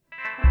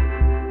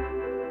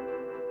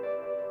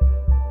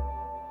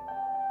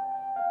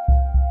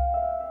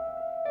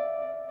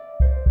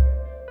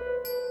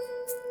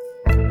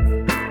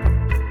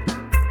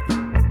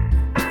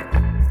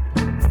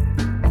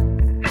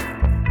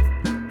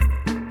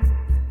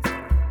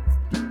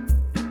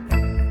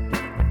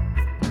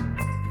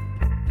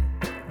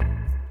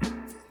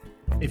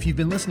If you've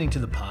been listening to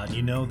the pod,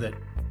 you know that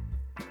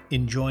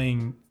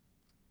enjoying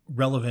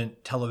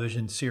relevant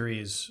television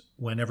series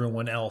when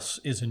everyone else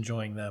is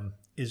enjoying them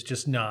is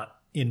just not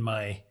in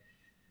my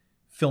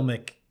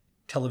filmic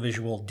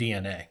televisual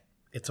DNA.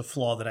 It's a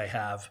flaw that I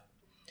have.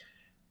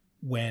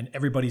 When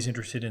everybody's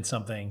interested in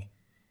something,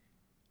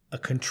 a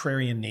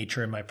contrarian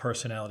nature in my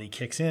personality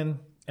kicks in,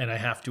 and I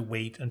have to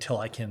wait until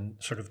I can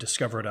sort of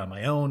discover it on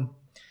my own.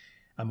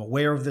 I'm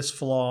aware of this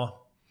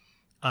flaw.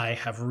 I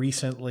have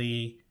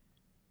recently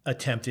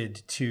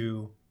attempted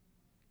to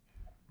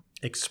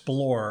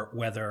explore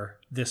whether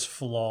this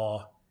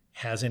flaw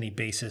has any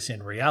basis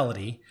in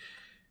reality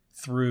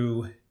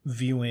through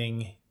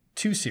viewing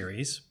two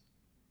series,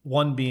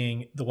 one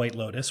being The White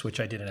Lotus, which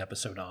I did an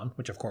episode on,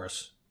 which of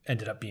course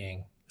ended up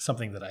being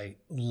something that I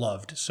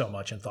loved so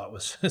much and thought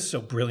was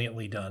so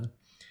brilliantly done.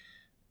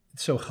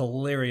 So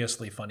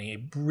hilariously funny, a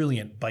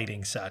brilliant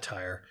biting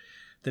satire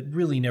that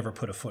really never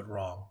put a foot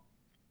wrong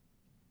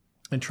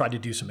and tried to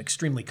do some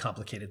extremely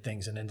complicated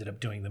things and ended up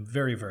doing them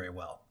very, very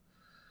well.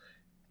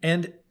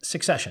 And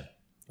Succession,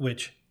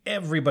 which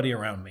everybody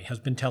around me has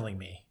been telling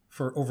me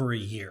for over a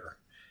year,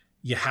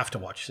 you have to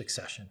watch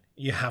Succession.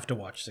 You have to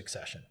watch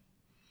Succession.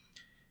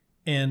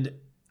 And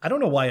I don't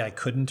know why I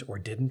couldn't or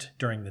didn't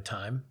during the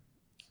time.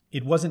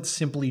 It wasn't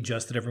simply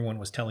just that everyone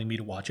was telling me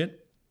to watch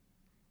it.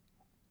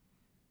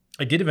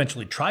 I did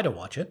eventually try to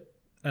watch it,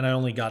 and I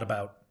only got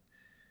about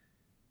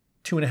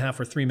 2.5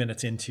 or 3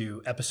 minutes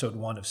into episode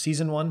 1 of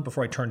season 1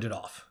 before I turned it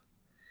off.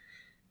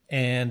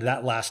 And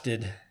that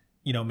lasted,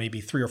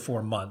 maybe 3 or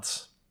 4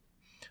 months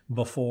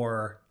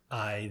before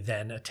I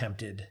then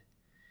attempted,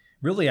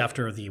 really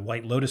after the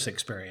White Lotus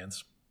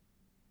experience,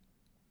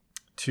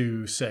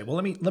 to say, well,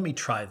 let me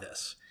try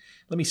this.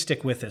 Let me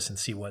stick with this and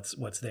see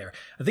what's there.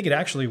 I think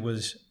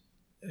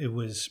it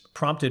was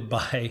prompted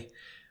by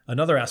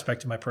another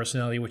aspect of my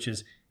personality, which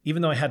is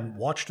even though I hadn't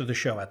watched the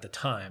show at the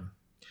time,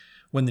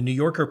 when The New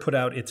Yorker put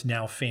out its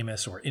now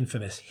famous or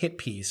infamous hit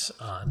piece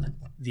on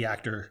the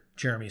actor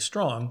Jeremy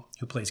Strong,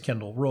 who plays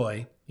Kendall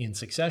Roy in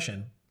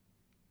Succession,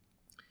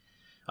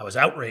 I was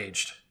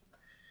outraged.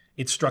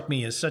 It struck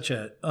me as such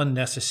an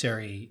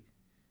unnecessary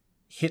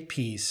hit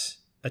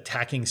piece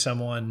attacking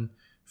someone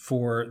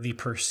for the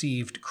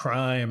perceived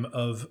crime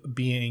of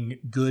being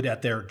good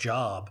at their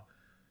job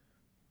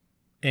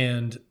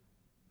and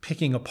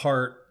picking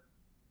apart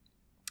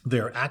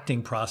their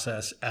acting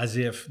process as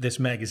if this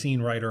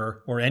magazine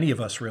writer, or any of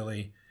us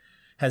really,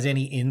 has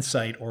any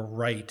insight or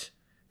right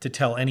to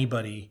tell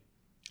anybody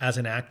as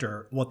an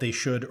actor what they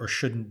should or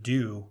shouldn't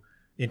do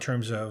in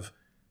terms of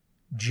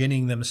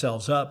ginning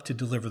themselves up to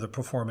deliver the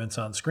performance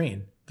on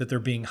screen that they're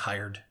being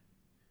hired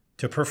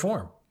to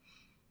perform.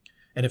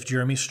 And if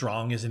Jeremy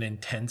Strong is an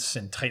intense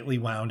and tightly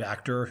wound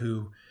actor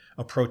who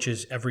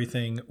approaches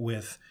everything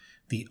with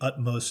the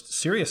utmost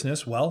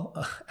seriousness, well,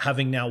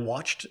 having now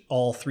watched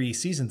all 3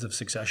 seasons of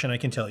Succession, I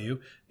can tell you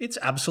it's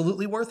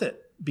absolutely worth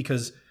it,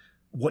 because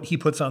what he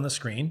puts on the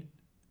screen,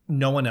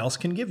 no one else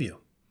can give you.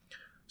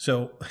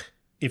 So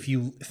if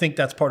you think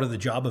that's part of the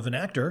job of an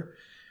actor,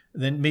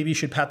 then maybe you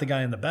should pat the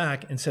guy on the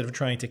back instead of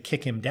trying to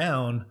kick him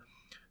down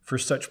for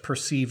such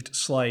perceived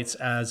slights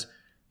as,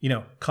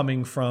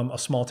 coming from a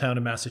small town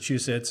in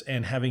Massachusetts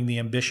and having the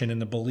ambition and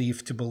the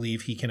belief to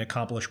believe he can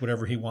accomplish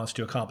whatever he wants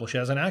to accomplish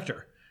as an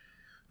actor.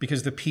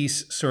 Because the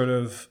piece sort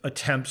of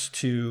attempts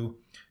to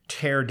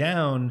tear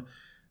down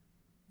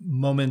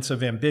moments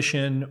of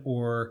ambition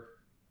or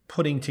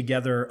putting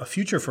together a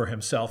future for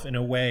himself in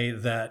a way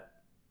that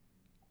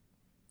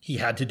he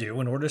had to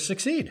do in order to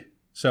succeed.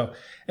 So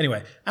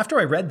anyway, after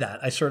I read that,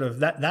 I sort of,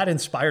 that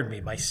inspired me.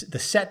 The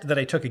set that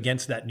I took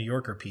against that New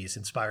Yorker piece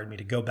inspired me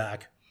to go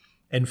back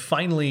and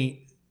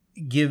finally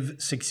give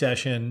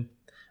Succession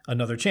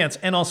another chance.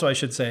 And also, I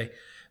should say,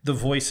 the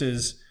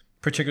voices,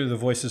 particularly the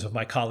voices of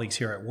my colleagues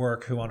here at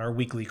work who on our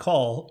weekly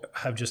call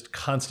have just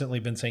constantly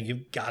been saying,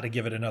 you've got to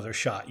give it another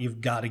shot. You've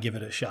got to give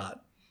it a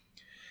shot.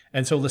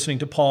 And so listening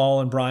to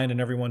Paul and Brian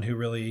and everyone who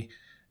really,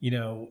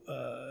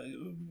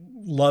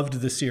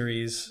 loved the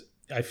series,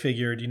 I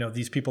figured,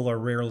 these people are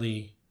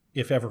rarely,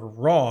 if ever,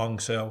 wrong.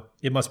 So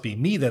it must be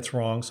me that's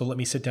wrong. So let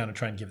me sit down and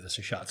try and give this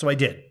a shot. So I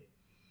did.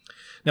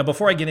 Now,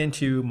 before I get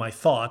into my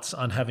thoughts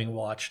on having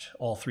watched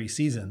all 3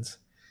 seasons,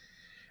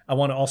 I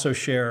want to also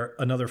share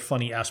another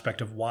funny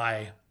aspect of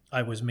why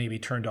I was maybe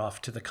turned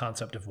off to the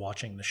concept of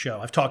watching the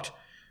show. I've talked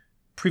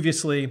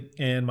previously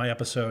in my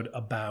episode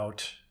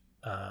about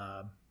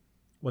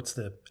what's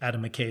the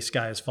Adam McKay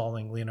Sky is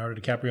Falling Leonardo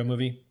DiCaprio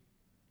movie?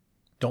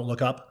 Don't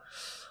Look Up.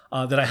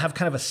 That I have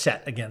kind of a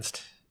set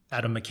against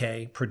Adam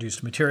McKay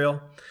produced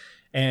material.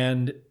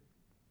 And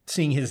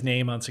seeing his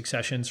name on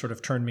Succession sort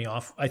of turned me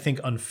off, I think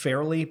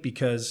unfairly,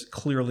 because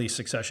clearly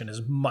Succession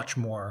is much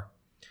more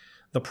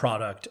the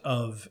product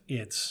of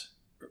its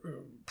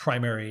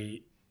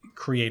primary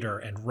creator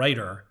and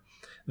writer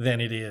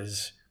than it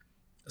is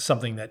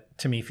something that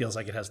to me feels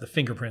like it has the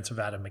fingerprints of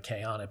Adam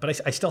McKay on it.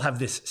 But I still have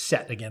this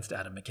set against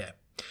Adam McKay.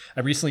 I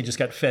recently just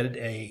got fed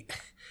a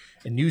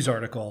news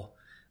article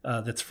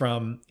that's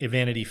from a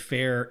Vanity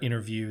Fair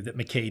interview that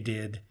McKay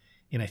did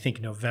in, I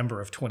think, November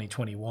of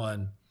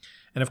 2021.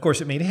 And of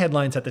course, it made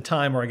headlines at the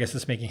time, or I guess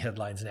it's making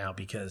headlines now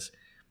because,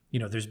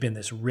 there's been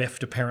this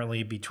rift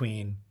apparently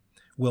between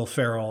Will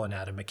Ferrell and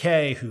Adam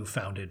McKay, who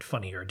founded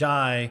Funny or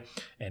Die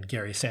and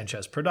Gary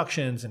Sanchez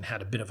Productions and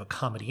had a bit of a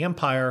comedy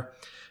empire.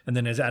 And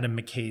then as Adam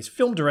McKay's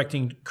film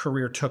directing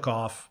career took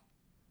off,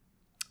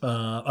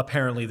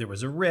 apparently there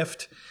was a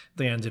rift.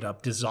 They ended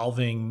up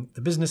dissolving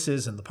the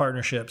businesses and the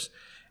partnerships.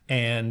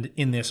 And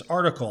in this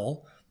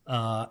article,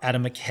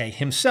 Adam McKay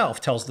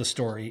himself tells the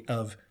story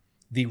of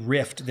the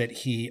rift that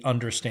he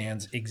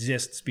understands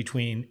exists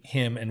between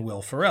him and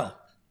Will Ferrell.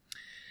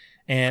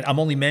 And I'm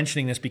only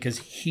mentioning this because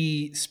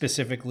he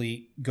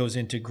specifically goes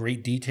into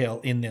great detail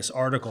in this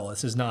article.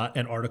 This is not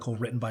an article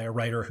written by a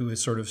writer who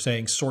is sort of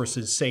saying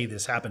sources say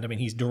this happened. I mean,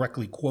 he's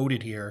directly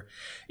quoted here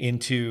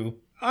into,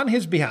 on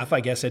his behalf, I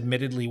guess,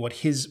 admittedly, what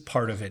his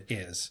part of it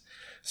is.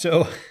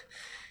 So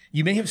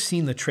you may have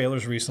seen the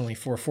trailers recently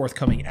for a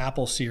forthcoming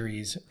Apple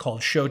series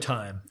called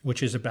Showtime,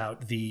 which is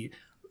about the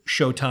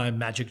Showtime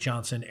Magic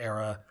Johnson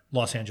era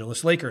Los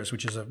Angeles Lakers,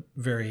 which is a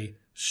very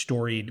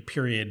storied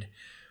period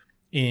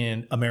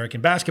in American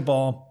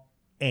basketball,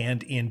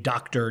 and in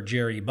Dr.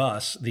 Jerry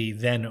Buss, the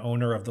then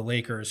owner of the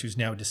Lakers, who's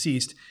now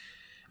deceased.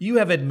 You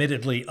have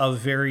admittedly a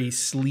very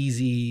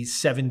sleazy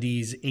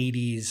 70s,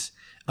 80s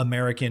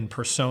American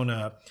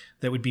persona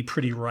that would be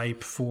pretty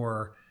ripe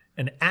for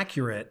an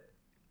accurate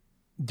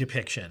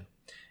depiction.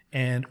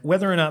 And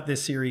whether or not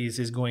this series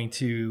is going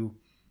to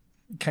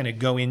kind of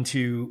go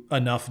into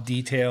enough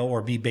detail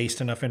or be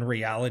based enough in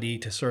reality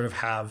to sort of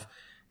have,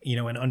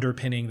 an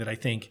underpinning that I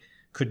think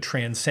could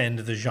transcend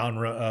the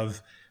genre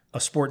of a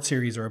sports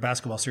series or a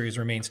basketball series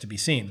remains to be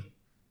seen.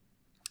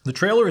 The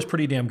trailer is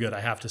pretty damn good, I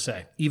have to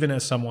say, even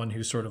as someone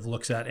who sort of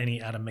looks at any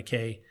Adam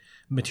McKay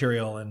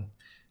material and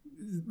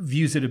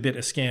views it a bit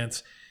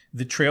askance.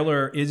 The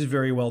trailer is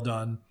very well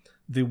done.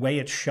 The way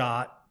it's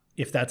shot,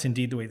 if that's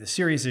indeed the way the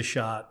series is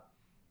shot,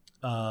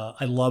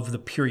 I love the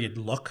period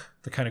look,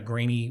 the kind of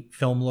grainy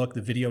film look,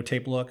 the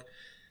videotape look.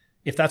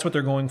 If that's what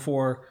they're going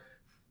for,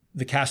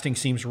 the casting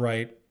seems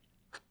right.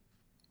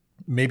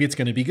 Maybe it's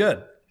going to be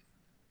good.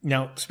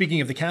 Now, speaking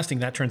of the casting,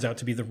 that turns out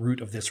to be the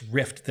root of this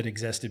rift that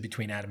existed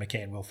between Adam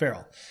McKay and Will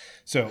Ferrell.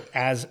 So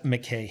as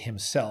McKay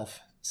himself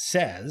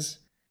says,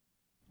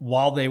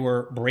 while they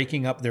were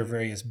breaking up their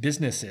various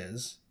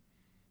businesses,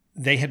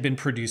 they had been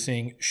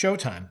producing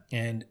Showtime.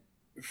 And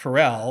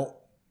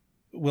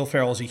Will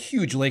Ferrell is a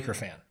huge Laker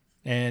fan.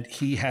 And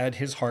he had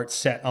his heart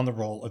set on the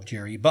role of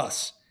Jerry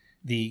Buss,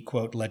 the,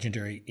 quote,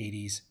 legendary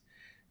 80s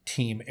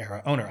team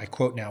era owner. I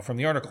quote now from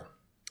the article.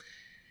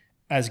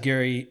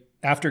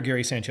 After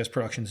Gary Sanchez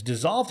Productions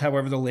dissolved,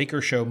 however, the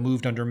Lakers show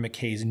moved under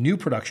McKay's new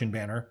production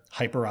banner,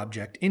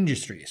 Hyperobject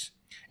Industries.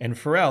 And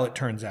Ferrell, it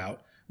turns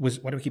out, why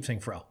do we keep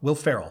saying Ferrell? Will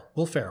Ferrell,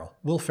 not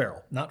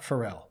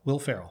Pharrell, Will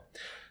Ferrell.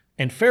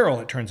 And Ferrell,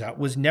 it turns out,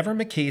 was never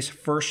McKay's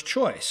first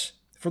choice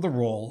for the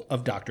role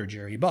of Dr.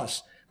 Jerry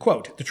Buss.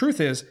 Quote, the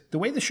truth is, the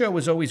way the show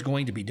was always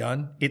going to be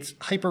done, it's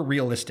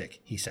hyper-realistic,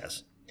 he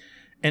says.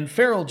 And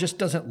Ferrell just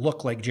doesn't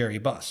look like Jerry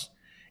Buss.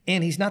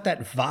 And he's not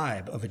that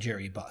vibe of a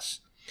Jerry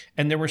Buss.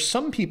 And there were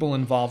some people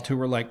involved who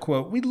were like,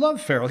 quote, we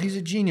love Ferrell, he's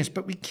a genius,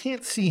 but we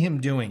can't see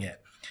him doing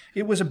it.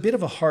 It was a bit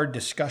of a hard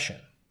discussion.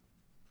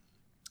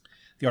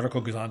 The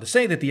article goes on to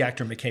say that the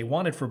actor McKay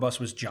wanted for Buss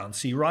was John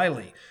C.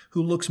 Reilly,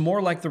 who looks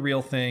more like the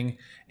real thing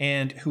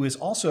and who is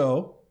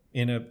also,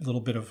 in a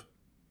little bit of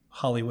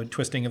Hollywood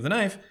twisting of the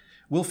knife,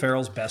 Will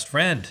Ferrell's best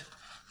friend.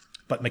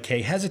 But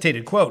McKay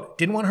hesitated, quote,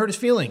 didn't want to hurt his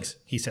feelings,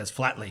 he says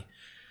flatly.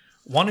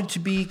 Wanted to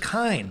be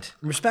kind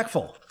and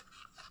respectful.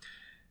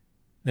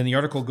 Then the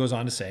article goes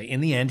on to say, in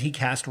the end, he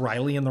cast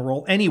Reilly in the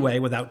role anyway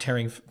without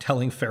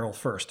telling Ferrell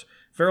first.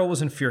 Ferrell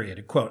was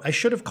infuriated. Quote, I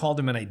should have called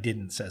him and I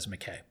didn't, says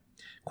McKay.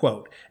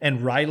 Quote,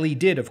 and Reilly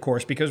did, of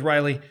course, because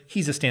Reilly,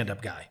 he's a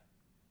stand-up guy.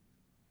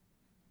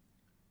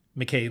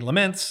 McKay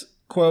laments,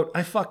 quote,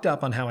 I fucked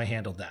up on how I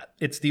handled that.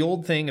 It's the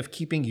old thing of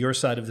keeping your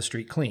side of the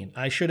street clean.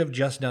 I should have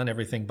just done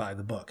everything by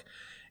the book.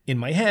 In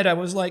my head, I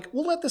was like,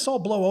 we'll let this all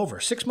blow over.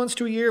 6 months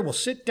to a year, we'll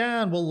sit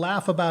down, we'll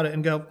laugh about it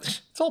and go,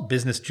 it's all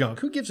business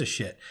junk. Who gives a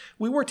shit?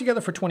 We worked together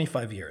for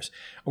 25 years.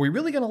 Are we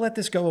really going to let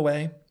this go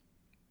away?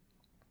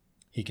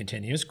 He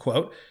continues,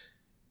 quote,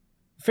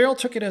 Ferrell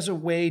took it as a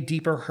way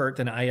deeper hurt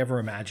than I ever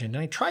imagined,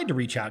 and I tried to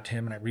reach out to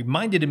him, and I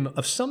reminded him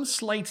of some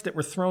slights that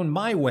were thrown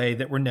my way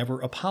that were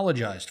never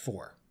apologized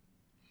for.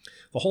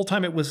 The whole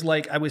time it was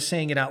like I was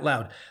saying it out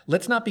loud.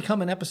 Let's not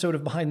become an episode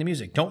of Behind the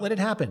Music. Don't let it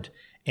happen.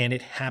 And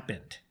it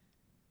happened.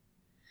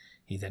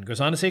 He then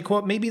goes on to say,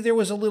 quote, maybe there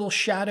was a little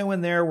shadow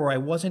in there where I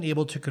wasn't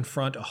able to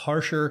confront a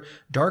harsher,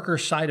 darker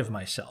side of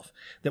myself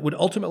that would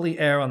ultimately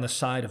err on the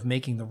side of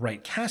making the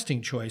right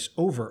casting choice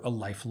over a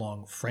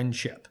lifelong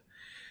friendship.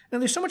 Now,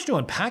 there's so much to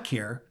unpack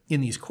here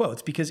in these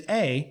quotes because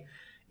A,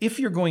 if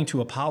you're going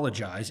to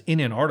apologize in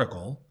an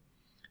article,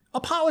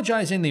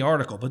 apologize in the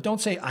article, but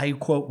don't say, I,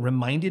 quote,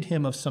 reminded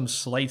him of some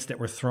slights that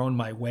were thrown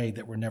my way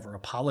that were never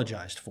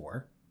apologized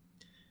for.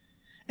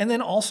 And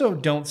then also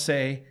don't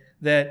say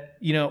that,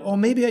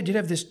 maybe I did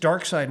have this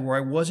dark side where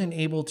I wasn't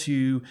able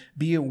to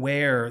be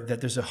aware that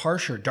there's a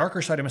harsher,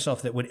 darker side of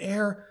myself that would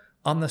err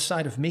on the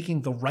side of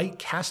making the right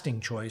casting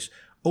choice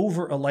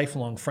over a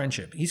lifelong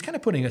friendship. He's kind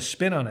of putting a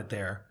spin on it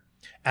there,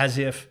 as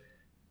if,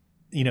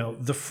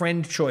 the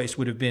friend choice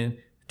would have been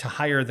to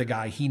hire the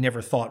guy he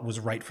never thought was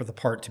right for the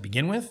part to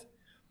begin with.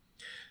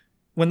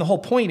 When the whole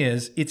point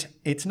is,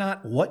 it's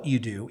not what you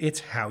do, it's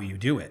how you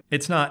do it.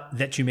 It's not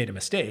that you made a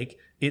mistake,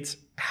 it's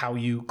how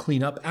you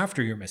clean up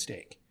after your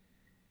mistake.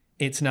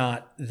 It's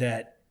not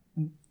that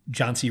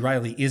John C.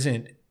 Reilly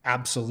isn't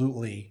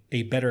absolutely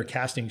a better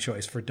casting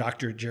choice for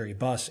Dr. Jerry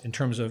Buss in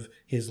terms of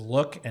his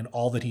look and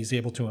all that he's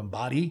able to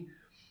embody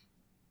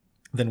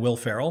than Will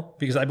Ferrell,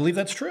 because I believe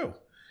that's true.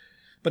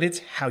 But it's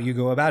how you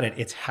go about it.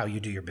 It's how you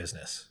do your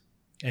business.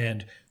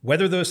 And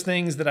whether those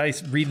things that I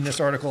read in this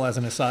article as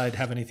an aside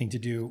have anything to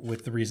do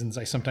with the reasons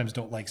I sometimes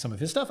don't like some of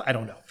his stuff, I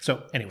don't know.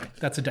 So anyway,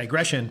 that's a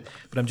digression,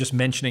 but I'm just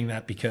mentioning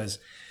that because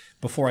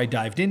before I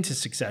dived into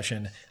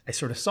Succession, I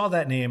sort of saw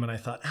that name and I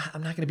thought,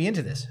 I'm not going to be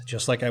into this.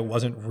 Just like I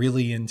wasn't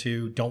really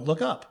into Don't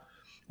Look Up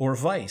or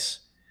Vice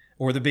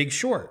or The Big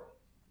Short,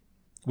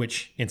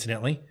 which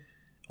incidentally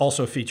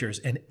also features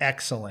an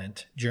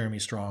excellent Jeremy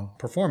Strong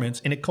performance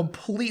in a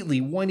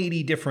completely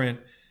 180 different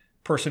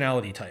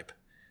personality type,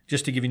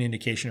 just to give you an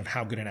indication of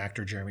how good an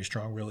actor Jeremy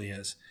Strong really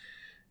is.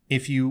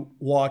 If you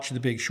watch The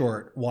Big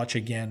Short, watch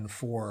again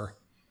for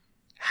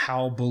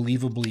how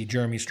believably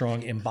Jeremy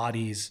Strong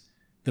embodies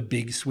the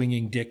big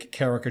swinging dick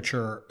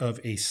caricature of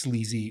a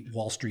sleazy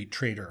Wall Street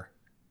trader,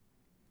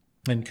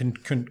 and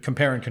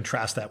compare and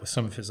contrast that with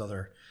some of his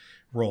other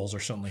roles, or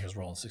certainly his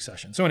role in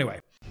Succession. So anyway.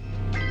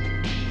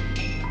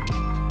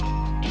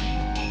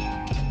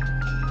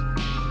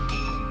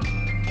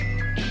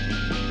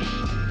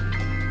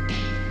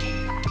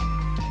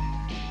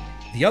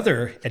 The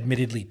other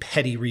admittedly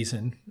petty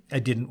reason I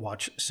didn't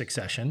watch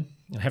Succession,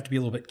 and I have to be a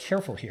little bit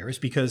careful here, is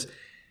because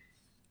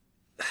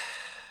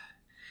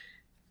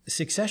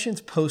Succession's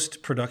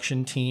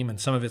post-production team and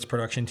some of its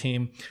production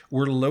team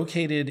were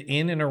located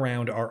in and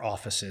around our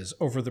offices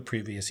over the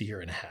previous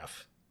year and a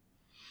half.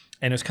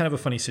 And it was kind of a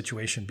funny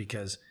situation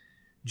because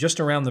just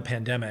around the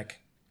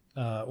pandemic,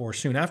 or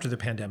soon after the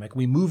pandemic,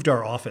 we moved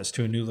our office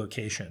to a new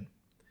location.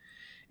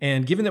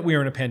 And given that we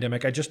were in a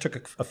pandemic, I just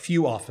took a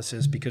few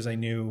offices because I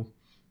knew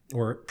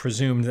or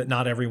presumed that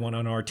not everyone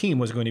on our team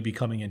was going to be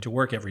coming into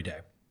work every day.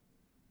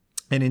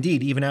 And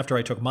indeed, even after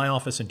I took my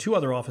office and two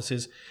other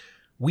offices,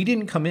 we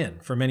didn't come in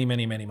for many,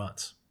 many, many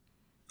months.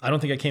 I don't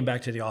think I came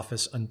back to the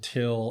office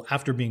until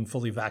after being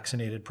fully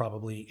vaccinated,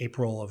 probably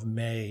April of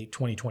May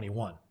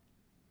 2021.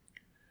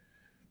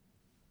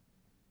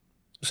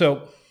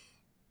 So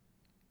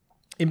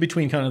in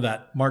between kind of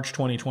that March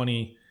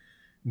 2020,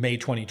 May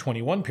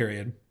 2021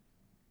 period,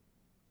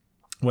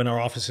 when our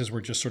offices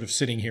were just sort of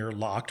sitting here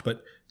locked,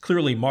 but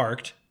clearly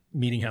marked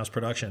Meeting House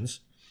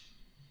Productions,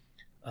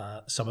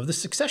 some of the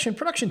Succession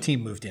production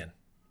team moved in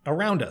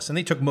around us, and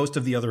they took most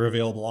of the other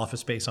available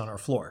office space on our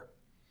floor.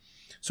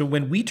 So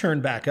when we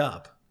turned back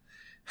up,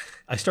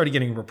 I started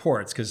getting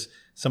reports because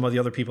some of the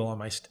other people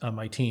on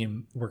my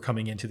team were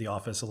coming into the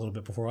office a little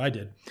bit before I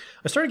did.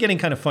 I started getting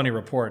kind of funny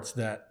reports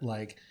that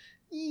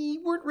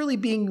you weren't really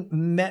being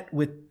met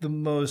with the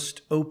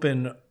most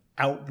open,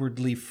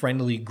 outwardly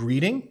friendly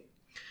greeting.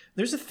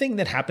 There's a thing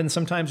that happens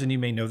sometimes, and you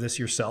may know this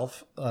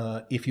yourself.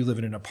 If you live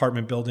in an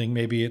apartment building,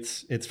 maybe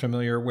it's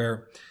familiar,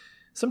 where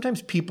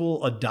sometimes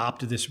people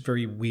adopt this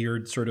very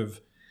weird sort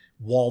of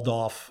walled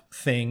off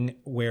thing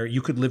where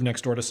you could live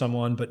next door to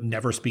someone but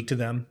never speak to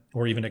them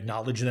or even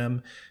acknowledge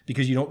them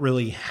because you don't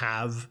really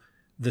have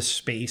the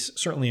space,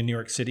 certainly in New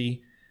York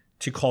City,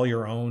 to call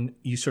your own.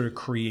 You sort of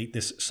create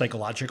this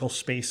psychological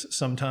space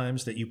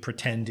sometimes that you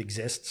pretend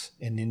exists,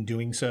 and in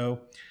doing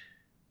so,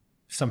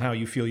 somehow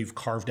you feel you've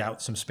carved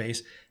out some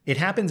space. It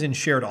happens in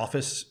shared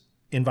office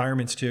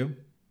environments too.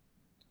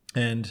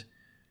 And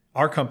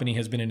our company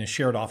has been in a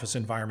shared office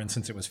environment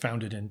since it was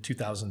founded in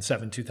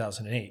 2007,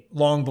 2008.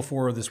 Long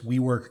before this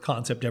WeWork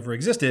concept ever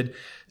existed,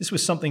 this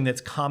was something that's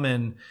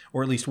common,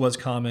 or at least was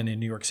common in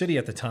New York City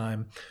at the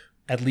time,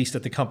 at least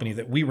at the company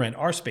that we rent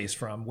our space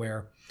from,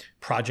 where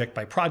project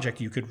by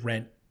project, you could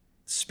rent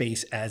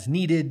space as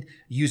needed,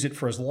 use it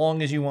for as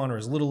long as you want or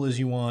as little as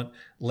you want,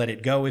 let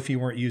it go if you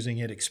weren't using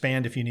it,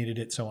 expand if you needed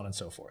it, so on and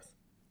so forth.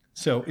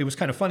 So it was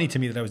kind of funny to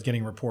me that I was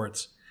getting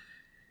reports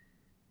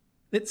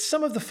that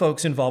some of the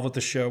folks involved with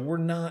the show were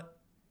not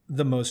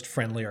the most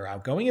friendly or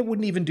outgoing. It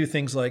wouldn't even do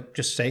things like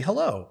just say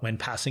hello when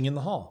passing in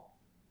the hall.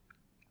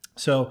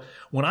 So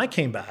when I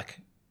came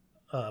back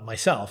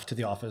myself to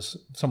the office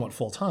somewhat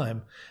full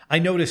time, I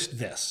noticed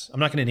this. I'm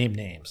not going to name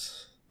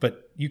names,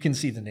 but you can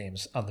see the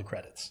names on the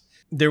credits.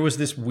 There was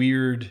this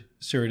weird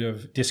sort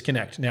of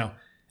disconnect. Now,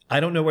 I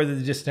don't know whether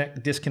the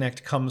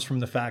disconnect comes from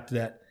the fact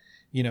that,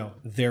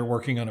 they're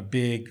working on a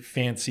big,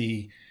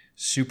 fancy,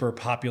 super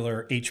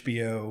popular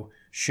HBO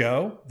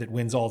show that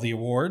wins all the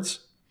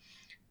awards.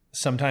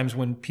 Sometimes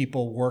when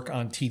people work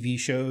on TV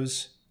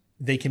shows,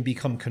 they can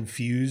become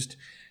confused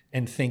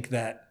and think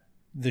that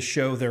the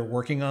show they're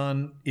working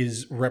on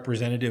is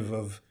representative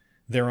of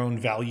their own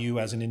value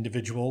as an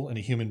individual and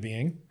a human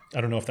being.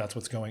 I don't know if that's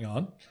what's going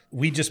on.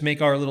 We just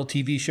make our little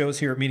TV shows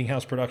here at Meeting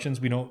House Productions.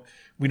 We don't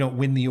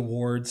win the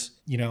awards.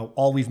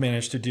 All we've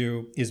managed to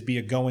do is be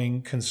a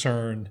going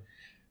concern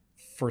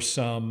for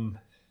some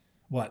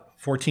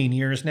 14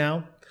 years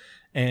now,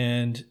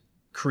 and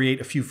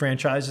create a few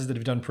franchises that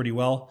have done pretty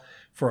well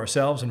for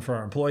ourselves and for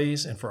our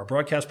employees and for our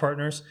broadcast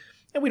partners.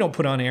 And we don't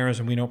put on airs,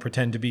 and we don't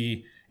pretend to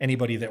be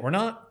anybody that we're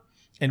not.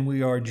 And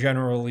we are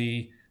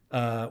generally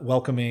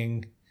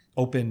welcoming,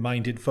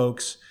 open-minded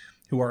folks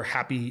who are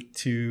happy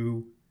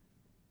to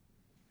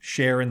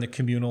share in the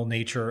communal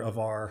nature of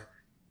our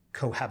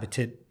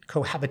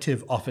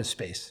cohabitive office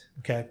space.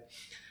 Okay.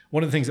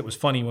 One of the things that was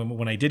funny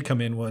when I did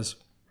come in was,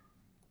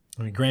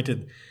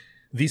 granted,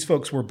 these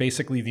folks were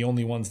basically the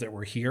only ones that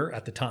were here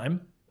at the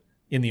time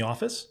in the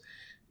office,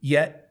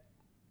 yet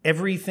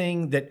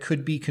everything that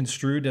could be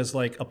construed as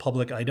like a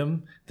public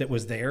item that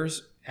was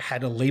theirs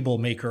had a label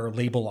maker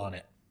label on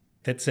it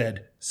that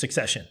said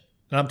Succession.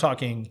 And I'm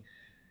talking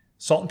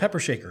salt and pepper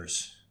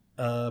shakers,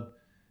 a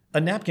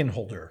napkin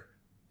holder,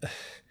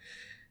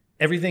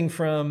 everything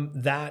from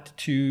that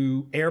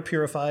to air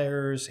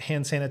purifiers,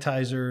 hand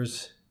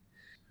sanitizers.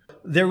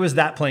 There was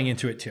that playing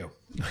into it too,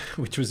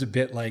 which was a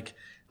bit like,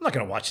 I'm not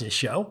going to watch this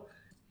show.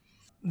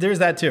 There's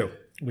that too,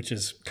 which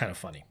is kind of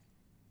funny.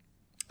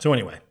 So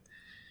anyway,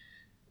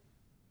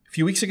 a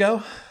few weeks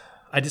ago,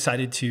 I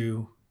decided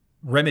to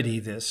remedy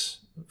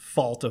this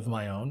fault of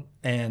my own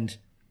and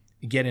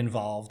get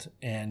involved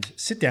and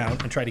sit down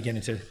and try to get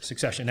into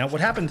Succession. Now,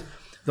 what happened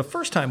the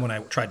first time when I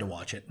tried to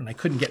watch it, and I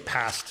couldn't get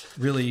past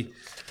really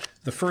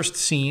the first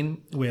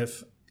scene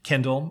with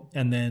Kendall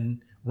and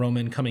then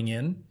Roman coming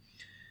in,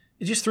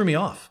 it just threw me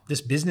off.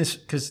 This business,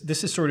 because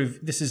this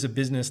is a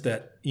business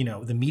that,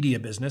 the media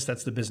business,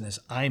 that's the business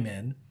I'm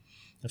in.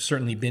 I've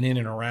certainly been in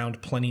and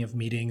around plenty of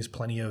meetings,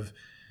 plenty of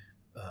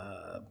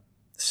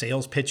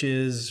sales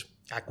pitches,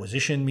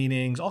 acquisition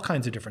meetings, all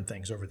kinds of different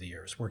things over the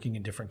years, working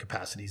in different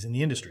capacities in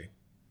the industry.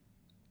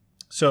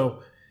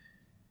 So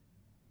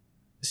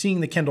seeing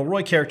the Kendall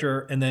Roy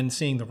character and then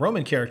seeing the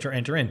Roman character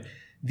enter in,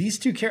 these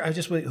two characters, I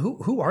just like,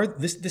 who are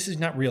this? This is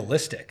not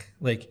realistic.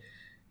 Like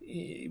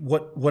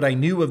what I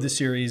knew of the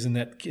series, and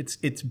that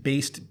it's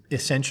based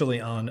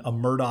essentially on a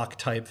Murdoch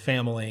type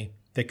family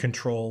that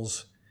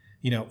controls,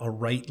 a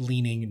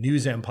right-leaning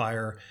news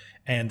empire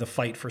and the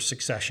fight for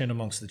succession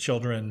amongst the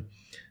children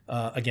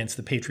against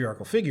the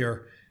patriarchal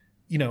figure.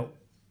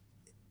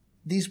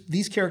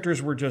 These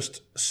characters were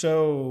just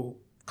so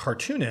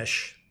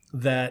cartoonish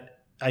that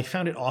I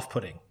found it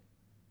off-putting.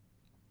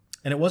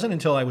 And it wasn't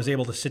until I was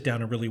able to sit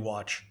down and really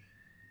watch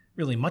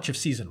really much of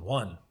season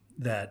 1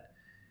 that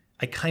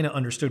I kind of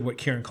understood what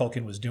Kieran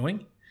Culkin was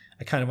doing.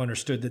 I kind of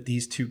understood that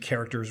these two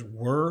characters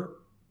were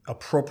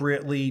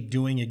appropriately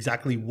doing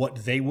exactly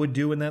what they would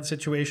do in that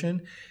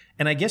situation.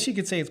 And I guess you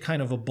could say it's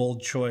kind of a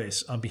bold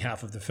choice on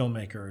behalf of the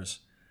filmmakers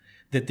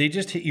that they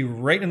just hit you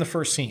right in the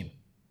first scene.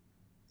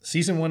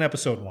 Season 1,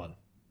 episode 1.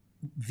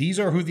 These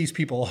are who these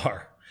people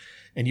are,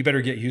 and you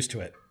better get used to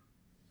it.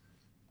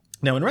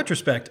 Now, in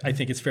retrospect, I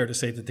think it's fair to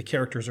say that the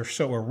characters are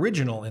so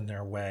original in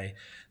their way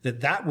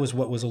that was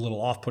what was a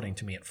little off-putting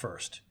to me at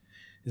first.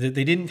 That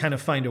they didn't kind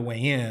of find a way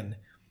in.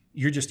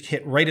 You're just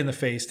hit right in the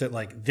face that,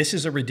 like, this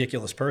is a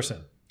ridiculous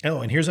person.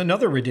 Oh, and here's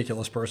another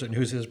ridiculous person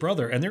who's his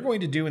brother, and they're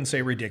going to do and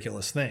say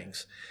ridiculous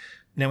things.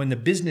 Now, in the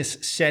business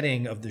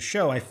setting of the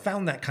show, I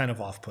found that kind of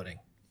off-putting.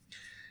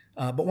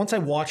 But once I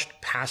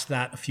watched past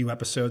that a few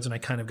episodes and I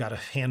kind of got a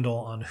handle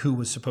on who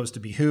was supposed to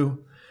be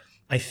who,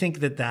 I think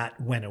that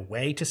went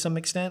away to some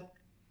extent.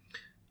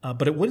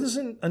 But it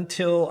wasn't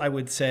until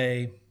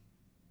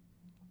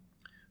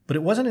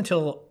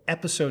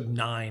episode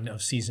 9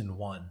 of season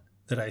 1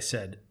 that I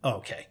said, oh,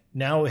 okay,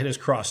 now it has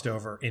crossed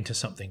over into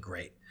something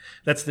great.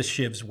 That's the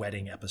Shiv's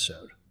wedding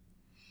episode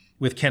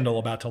with Kendall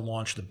about to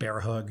launch the Bear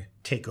Hug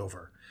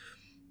takeover.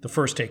 The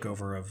first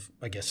takeover of,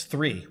 I guess,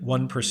 3,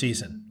 1 per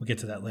season. We'll get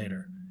to that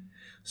later.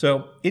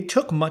 So it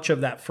took much of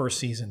that first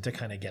season to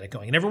kind of get it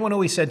going. And everyone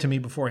always said to me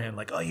beforehand,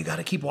 like, oh, you got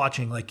to keep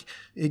watching. Like,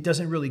 it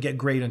doesn't really get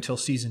great until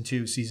season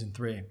 2, season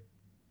 3.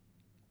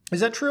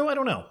 Is that true? I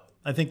don't know.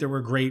 I think there were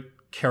great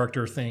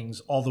character things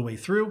all the way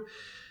through.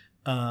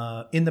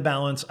 In the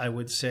balance, I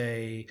would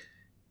say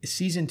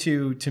season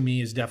 2 to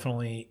me is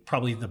definitely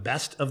probably the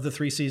best of the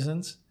 3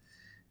 seasons.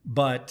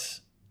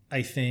 But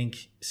I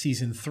think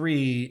season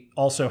 3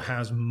 also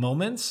has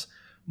moments.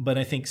 But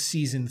I think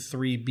season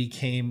 3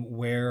 became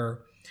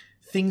where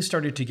things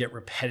started to get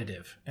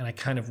repetitive. And I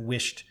kind of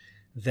wished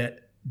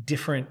that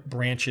different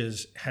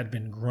branches had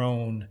been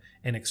grown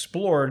and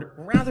explored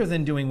rather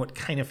than doing what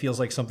kind of feels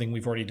like something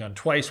we've already done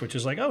twice, which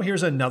is like, oh,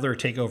 here's another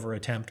takeover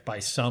attempt by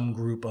some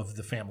group of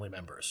the family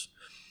members.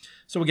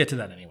 So we'll get to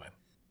that anyway.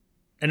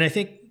 And I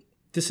think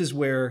this is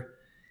where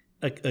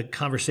a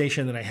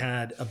conversation that I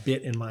had a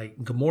bit in my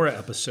Gomorrah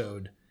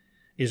episode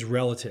is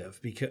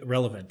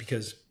relevant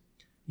because,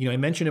 I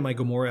mentioned in my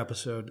Gomorrah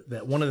episode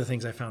that one of the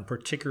things I found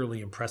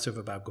particularly impressive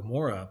about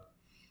Gomorrah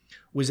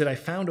was that I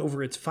found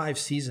over its 5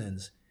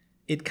 seasons,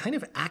 it kind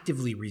of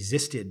actively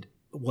resisted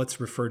what's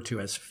referred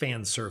to as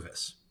fan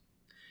service.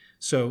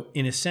 So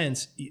in a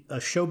sense,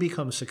 a show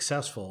becomes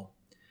successful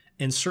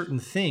and certain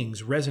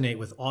things resonate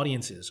with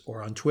audiences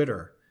or on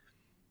Twitter.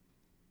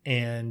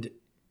 And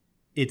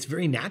it's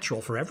very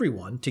natural for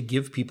everyone to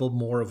give people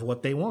more of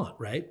what they want,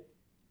 right?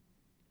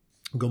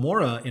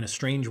 Gomorrah, in a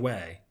strange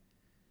way,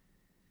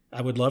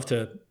 I would love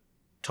to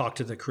talk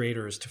to the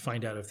creators to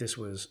find out if this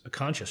was a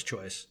conscious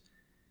choice,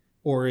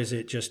 or is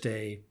it just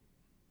a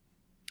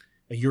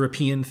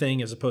European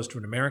thing as opposed to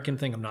an American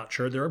thing? I'm not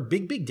sure. There are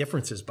big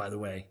differences, by the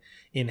way,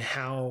 in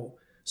how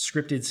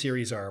scripted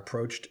series are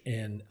approached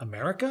in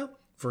America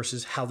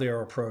versus how they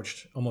are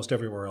approached almost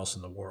everywhere else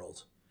in the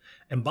world.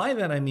 And by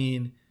that, I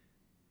mean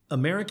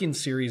American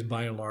series,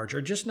 by and large,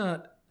 are just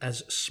not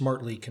as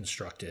smartly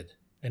constructed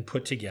and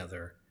put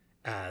together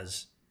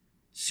as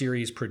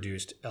series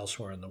produced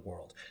elsewhere in the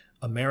world.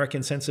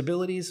 American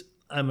sensibilities,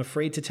 I'm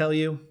afraid to tell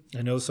you,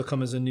 I know this will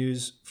come as a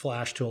news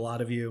flash to a lot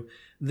of you,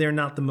 they're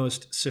not the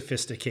most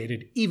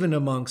sophisticated, even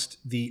amongst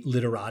the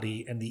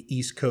literati and the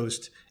East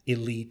Coast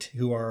elite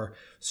who are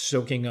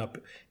soaking up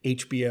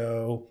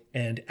HBO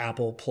and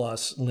Apple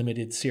Plus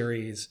limited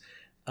series.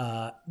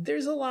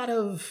 There's a lot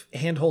of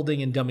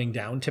hand-holding and dumbing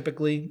down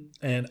typically.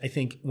 And I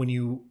think when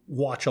you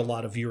watch a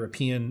lot of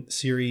European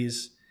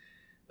series,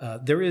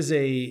 there is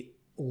a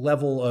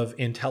level of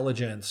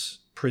intelligence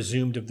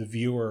presumed of the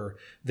viewer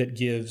that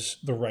gives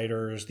the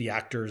writers, the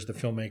actors, the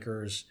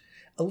filmmakers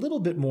a little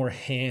bit more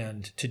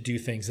hand to do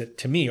things that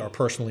to me are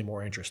personally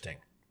more interesting.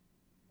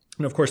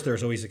 And of course,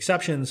 there's always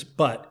exceptions,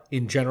 but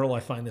in general, I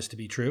find this to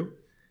be true.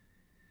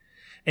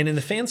 And in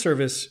the fan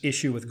service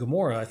issue with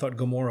Gomorrah, I thought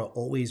Gomorrah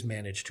always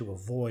managed to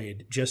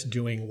avoid just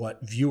doing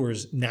what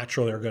viewers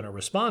naturally are going to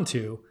respond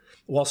to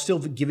while still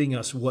giving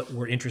us what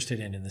we're interested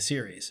in the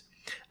series.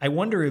 I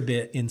wonder a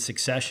bit in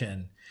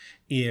Succession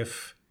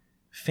if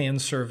fan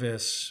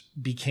service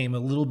became a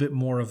little bit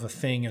more of a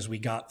thing as we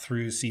got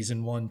through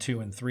season 1, 2,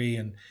 and 3,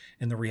 and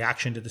the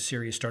reaction to the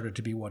series started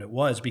to be what it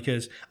was.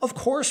 Because, of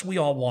course, we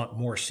all want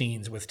more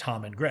scenes with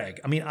Tom and Greg.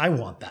 I mean, I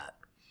want that.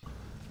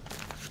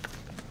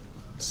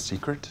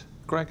 Secret,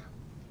 Greg?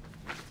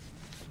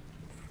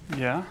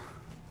 Yeah?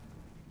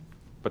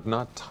 But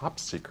not top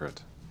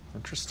secret.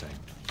 Interesting.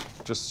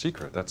 Just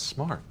secret. That's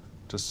smart.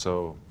 Just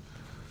so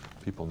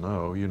people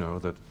know, you know,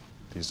 that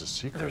these are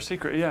secret. They're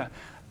secret, yeah.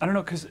 I don't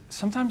know, because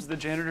sometimes the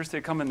janitors, they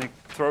come and they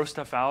throw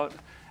stuff out.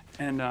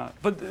 And,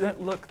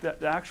 but look,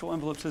 the actual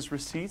envelope says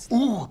receipts.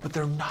 Ooh, but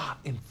they're not,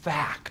 in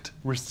fact,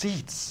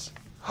 receipts.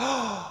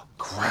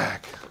 Greg,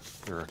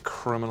 you're a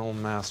criminal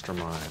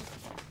mastermind.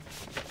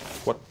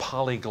 What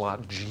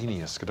polyglot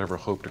genius could ever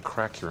hope to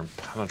crack your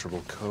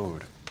impenetrable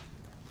code?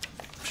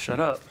 Shut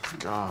up.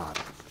 God.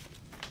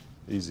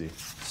 Easy.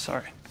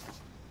 Sorry.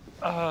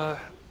 A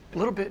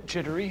little bit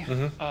jittery.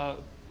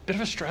 Bit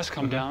of a stress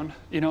come down.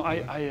 You know,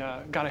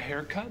 I got a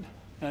haircut,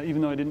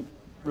 even though I didn't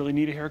really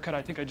need a haircut.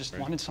 I think I just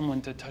wanted someone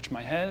to touch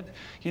my head,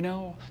 you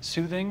know,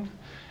 soothing.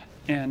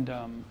 And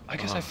I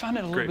guess I found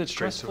it a little bit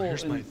stressful. So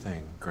here's my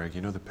thing, Greg.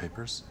 You know the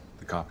papers,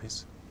 the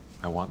copies?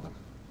 I want them.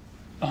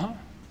 Uh-huh.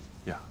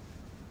 Yeah.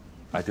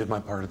 I did my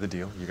part of the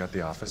deal. You got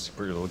the office. You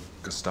put your little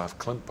Gustav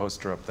Klimt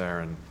poster up there,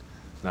 and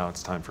now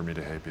it's time for me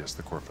to habeas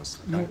the corpus.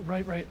 Okay? No,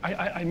 right.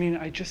 I mean,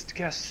 I just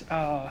guess,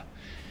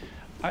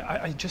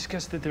 I just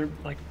guess that they're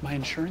like my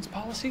insurance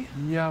policy?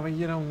 Yeah, but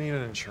you don't need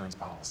an insurance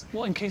policy.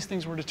 Well, in case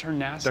things were to turn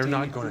nasty. They're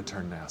not going to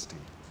turn nasty,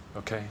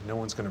 okay? No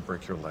one's going to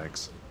break your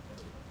legs,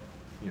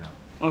 you know.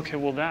 Okay,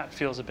 well, that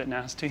feels a bit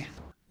nasty.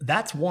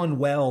 That's one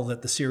well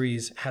that the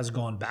series has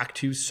gone back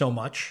to so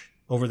much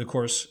over the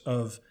course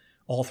of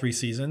all 3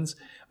 seasons,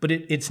 but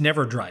it's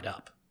never dried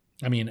up.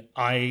 I mean,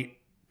 I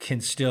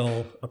can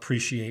still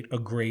appreciate a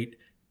great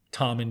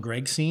Tom and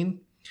Greg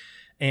scene.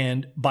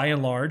 And by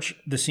and large,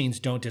 the scenes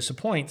don't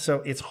disappoint.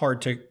 So it's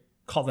hard to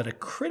call that a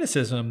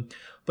criticism,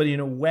 but in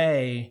a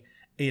way,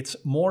 it's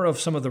more of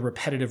some of the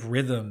repetitive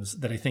rhythms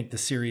that I think the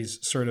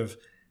series sort of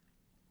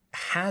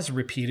has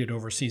repeated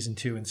over season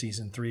 2 and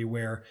season 3,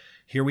 where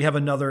here we have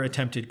another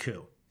attempted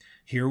coup.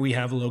 Here we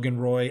have Logan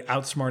Roy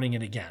outsmarting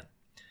it again.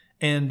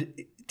 And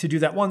to do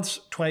that once,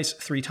 twice,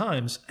 3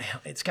 times,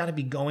 it's got to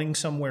be going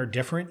somewhere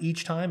different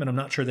each time. And I'm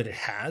not sure that it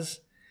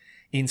has.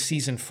 In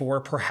season 4,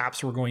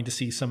 perhaps we're going to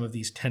see some of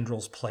these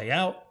tendrils play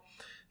out.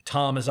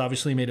 Tom has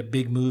obviously made a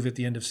big move at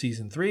the end of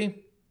season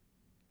 3.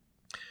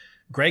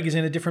 Greg is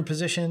in a different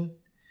position.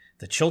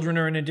 The children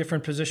are in a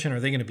different position.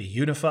 Are they going to be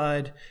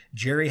unified?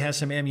 Jerry has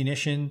some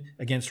ammunition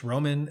against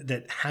Roman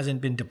that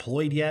hasn't been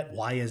deployed yet.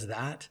 Why is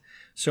that?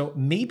 So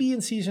maybe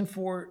in season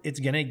 4, it's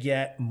going to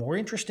get more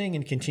interesting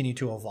and continue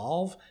to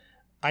evolve.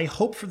 I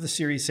hope for the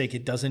series' sake,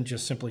 it doesn't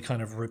just simply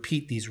kind of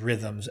repeat these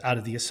rhythms out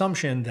of the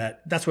assumption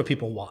that that's what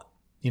people want.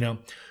 You know,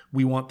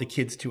 we want the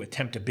kids to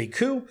attempt a big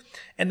coup,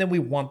 and then we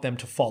want them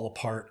to fall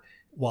apart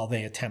while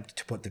they attempt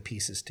to put the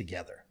pieces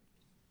together.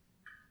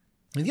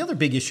 And the other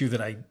big issue that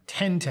I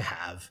tend to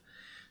have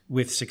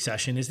with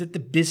Succession is that the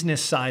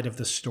business side of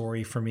the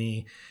story for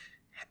me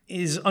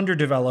is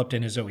underdeveloped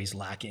and is always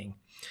lacking.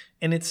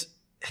 And it's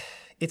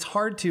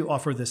hard to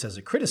offer this as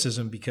a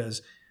criticism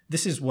because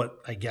this is what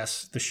I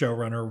guess the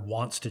showrunner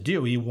wants to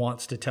do. He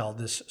wants to tell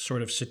this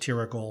sort of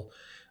satirical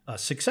a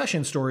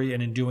Succession story,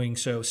 and in doing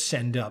so,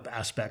 send up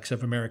aspects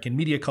of American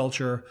media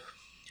culture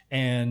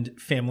and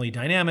family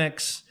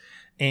dynamics.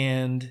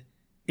 And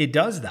it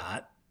does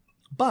that.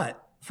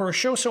 But for a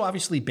show so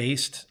obviously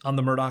based on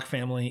the Murdoch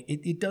family,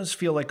 it does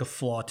feel like a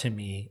flaw to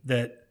me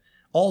that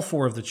all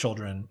four of the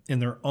children, in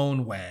their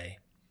own way,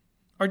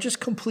 are just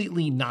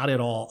completely not at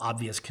all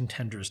obvious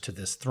contenders to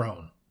this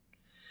throne.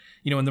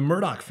 In the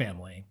Murdoch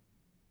family,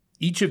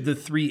 each of the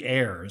three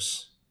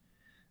heirs,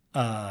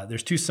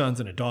 there's two sons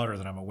and a daughter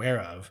that I'm aware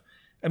of.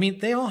 I mean,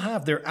 they all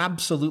have their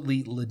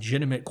absolutely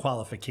legitimate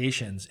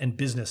qualifications and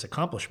business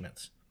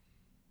accomplishments.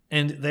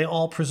 And they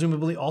all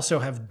presumably also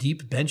have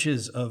deep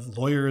benches of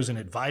lawyers and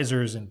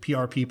advisors and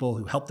PR people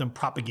who help them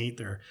propagate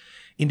their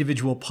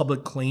individual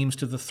public claims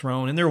to the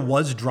throne. And there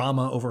was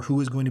drama over who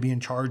was going to be in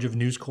charge of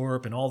News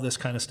Corp and all this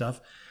kind of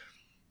stuff.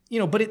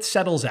 But it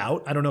settles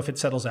out. I don't know if it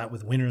settles out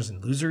with winners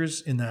and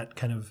losers in that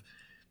kind of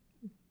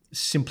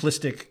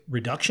simplistic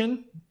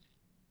reduction.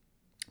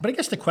 But I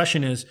guess the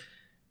question is,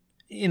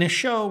 in a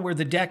show where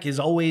the deck is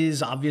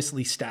always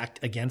obviously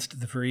stacked against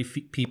the very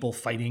people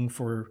fighting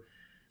for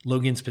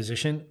Logan's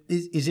position,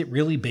 is it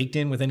really baked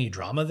in with any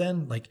drama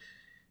then? Like,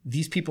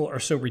 these people are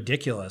so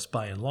ridiculous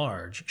by and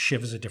large.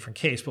 Shiv is a different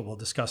case, but we'll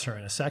discuss her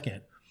in a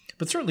second.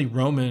 But certainly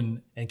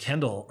Roman and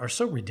Kendall are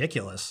so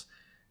ridiculous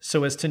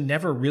so as to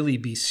never really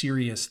be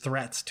serious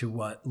threats to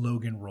what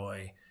Logan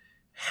Roy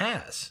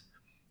has.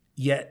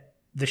 Yet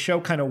the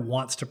show kind of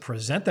wants to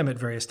present them at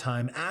various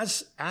times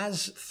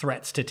as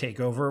threats to take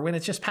over when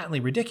it's just patently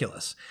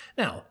ridiculous.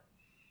 Now,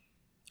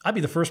 I'd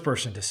be the first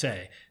person to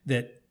say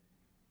that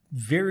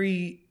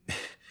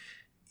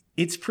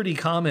it's pretty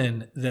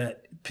common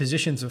that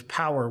positions of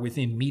power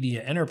within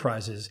media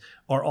enterprises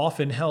are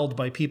often held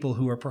by people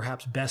who are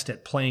perhaps best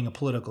at playing a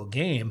political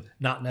game,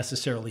 not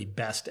necessarily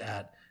best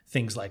at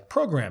things like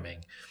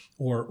programming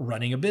or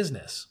running a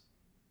business.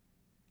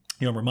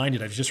 I'm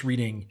reminded, I was just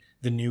reading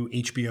the new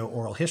HBO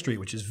Oral History,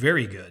 which is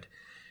very good.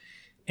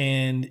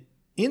 And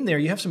in there,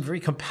 you have some very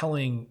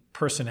compelling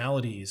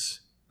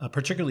personalities,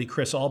 particularly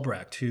Chris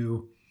Albrecht,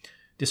 who,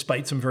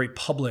 despite some very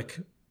public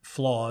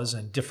flaws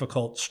and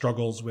difficult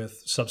struggles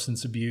with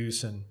substance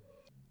abuse, and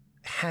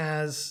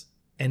has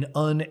an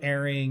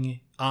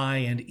unerring eye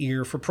and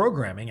ear for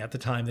programming at the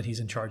time that he's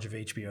in charge of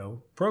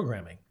HBO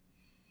programming.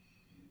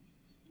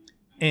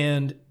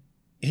 And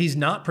he's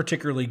not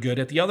particularly good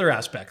at the other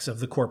aspects of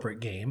the corporate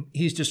game.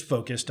 He's just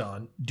focused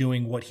on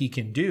doing what he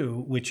can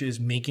do, which is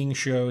making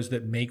shows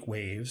that make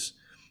waves.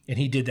 And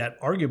he did that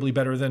arguably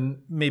better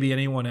than maybe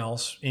anyone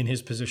else in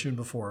his position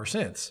before or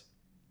since.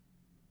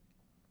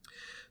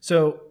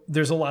 So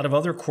there's a lot of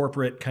other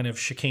corporate kind of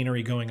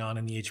chicanery going on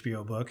in the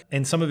HBO book,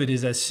 and some of it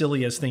is as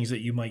silly as things that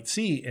you might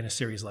see in a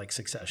series like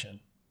Succession.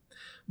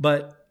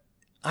 But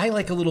I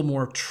like a little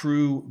more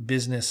true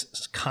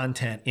business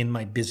content in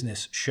my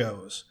business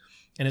shows.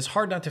 And it's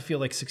hard not to feel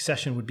like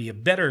Succession would be a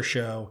better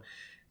show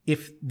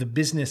if the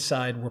business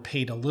side were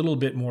paid a little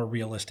bit more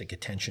realistic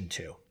attention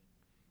to.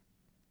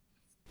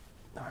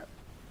 All right.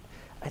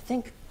 I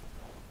think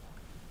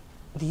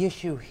the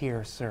issue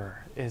here, sir,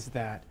 is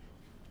that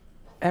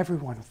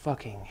everyone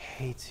fucking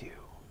hates you.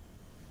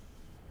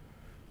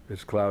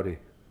 It's cloudy.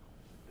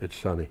 It's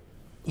sunny.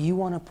 You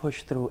want to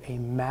push through a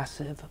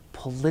massive,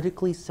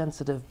 politically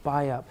sensitive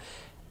buy-up,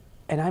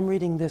 and I'm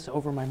reading this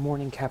over my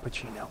morning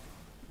cappuccino.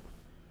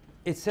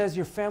 It says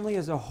your family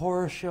is a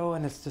horror show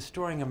and it's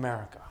destroying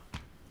America.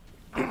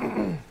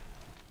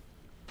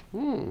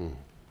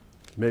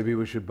 Maybe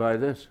we should buy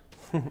this.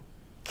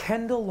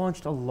 Kendall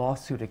launched a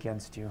lawsuit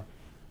against you.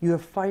 You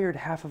have fired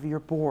half of your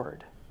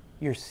board.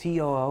 Your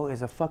COO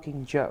is a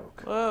fucking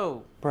joke.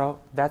 Whoa. Bro,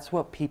 that's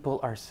what people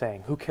are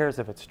saying. Who cares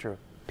if it's true?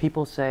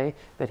 People say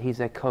that he's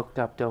a coked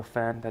up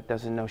Dauphin that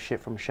doesn't know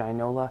shit from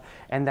Shinola,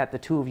 and that the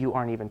two of you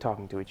aren't even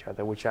talking to each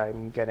other, which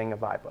I'm getting a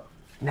vibe of.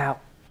 Now,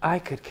 I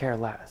could care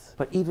less,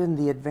 but even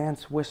the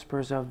advanced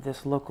whispers of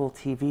this local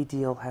TV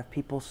deal have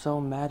people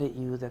so mad at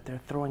you that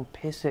they're throwing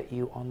piss at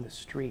you on the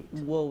street.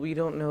 Well, we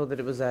don't know that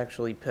it was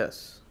actually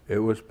piss. It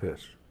was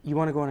piss. You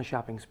want to go on a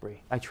shopping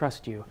spree. I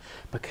trust you,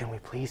 but can we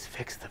please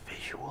fix the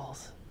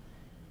visuals?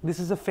 This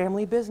is a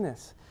family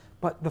business,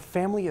 but the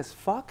family is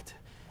fucked,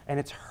 and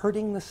it's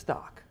hurting the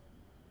stock.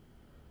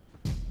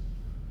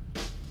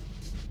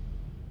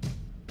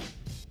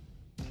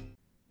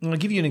 I'll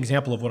give you an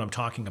example of what I'm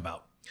talking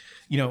about.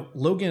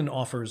 Logan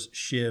offers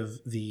Shiv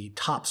the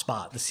top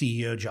spot, the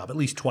CEO job, at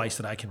least twice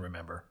that I can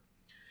remember,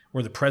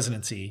 where the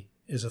presidency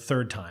is a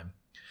third time.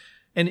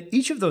 And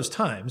each of those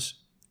times,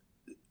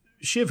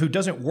 Shiv, who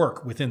doesn't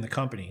work within the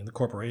company, in the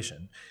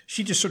corporation,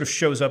 she just sort of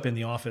shows up in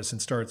the office and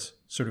starts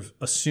sort of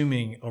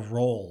assuming a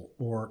role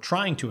or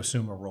trying to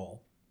assume a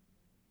role.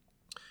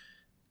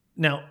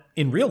 Now,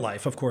 in real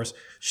life, of course,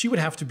 she would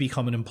have to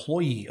become an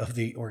employee of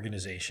the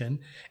organization,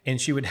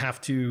 and she would have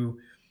to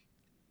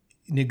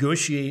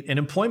negotiate an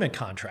employment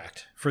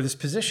contract for this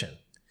position.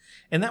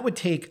 And that would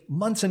take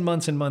months and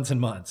months and months and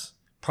months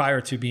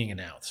prior to being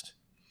announced.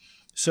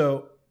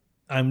 So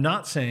I'm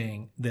not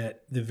saying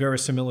that the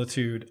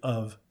verisimilitude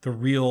of the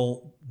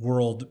real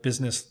world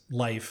business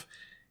life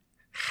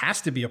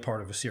has to be a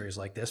part of a series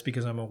like this,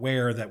 because I'm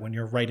aware that when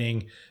you're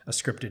writing a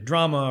scripted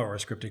drama or a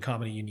scripted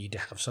comedy, you need to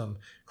have some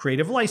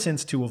creative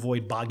license to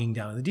avoid bogging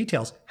down in the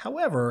details.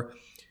 However,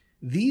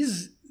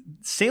 these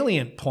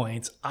salient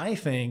points, I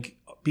think,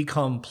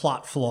 become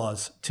plot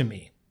flaws to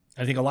me.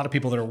 I think a lot of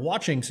people that are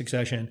watching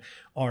Succession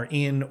are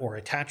in or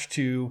attached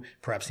to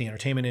perhaps the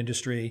entertainment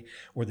industry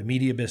or the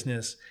media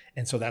business.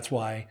 And so that's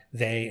why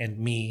they and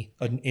me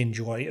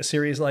enjoy a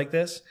series like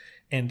this.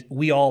 And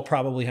we all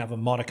probably have a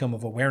modicum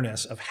of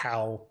awareness of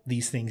how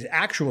these things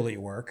actually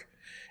work.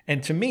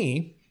 And to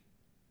me,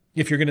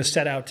 if you're going to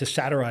set out to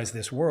satirize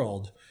this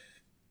world,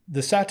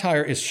 the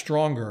satire is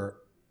stronger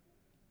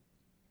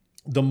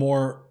the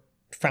more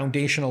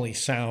foundationally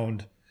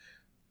sound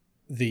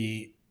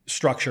the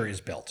structure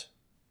is built.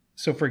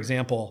 So, for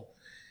example,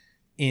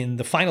 in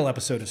the final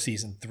episode of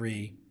season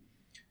 3,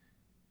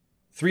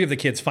 3 of the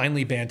kids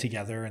finally band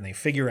together and they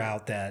figure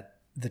out that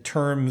the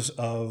terms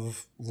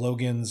of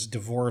Logan's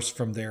divorce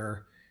from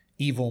their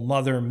evil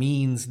mother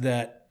means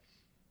that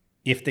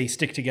if they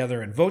stick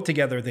together and vote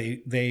together,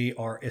 they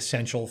are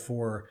essential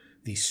for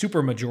the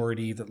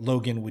supermajority that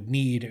Logan would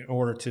need in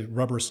order to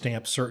rubber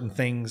stamp certain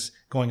things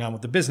going on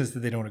with the business that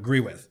they don't agree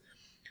with.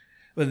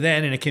 But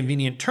then in a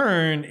convenient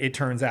turn, it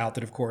turns out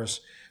that, of course,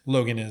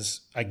 Logan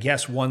is, I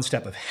guess, one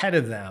step ahead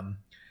of them.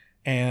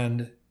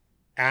 And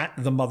at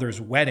the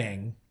mother's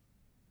wedding,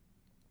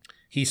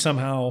 he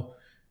somehow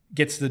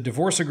gets the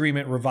divorce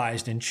agreement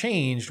revised and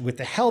changed with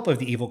the help of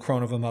the evil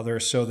crone of a mother,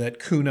 so that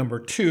coup number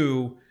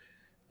 2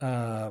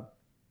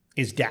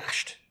 is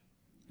dashed.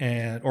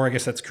 Or I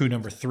guess that's coup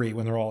number 3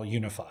 when they're all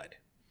unified.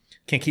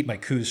 Can't keep my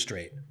coups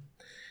straight.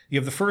 You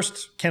have the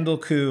first Kendall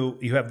coup.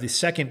 You have the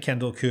second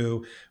Kendall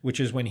coup, which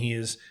is when he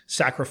is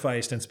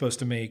sacrificed and supposed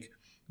to make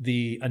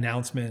the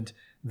announcement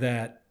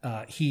that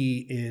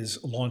he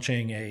is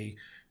launching a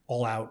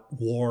all-out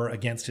war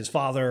against his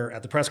father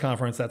at the press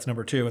conference. That's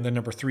number 2. And then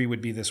number 3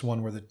 would be this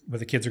one where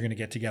the kids are going to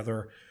get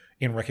together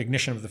in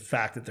recognition of the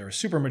fact that they're a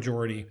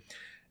supermajority.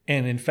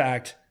 And in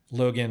fact,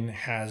 Logan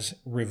has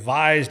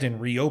revised and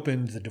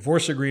reopened the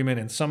divorce agreement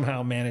and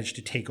somehow managed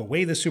to take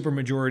away the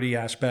supermajority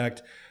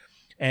aspect.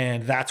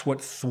 And that's what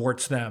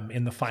thwarts them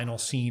in the final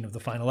scene of the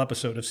final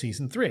episode of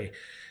season 3.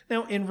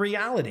 Now, in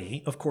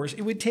reality, of course,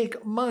 it would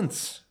take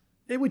months.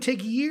 It would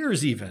take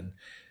years even.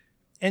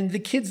 And the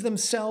kids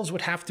themselves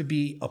would have to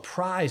be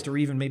apprised or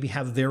even maybe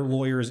have their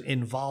lawyers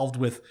involved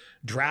with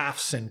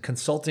drafts and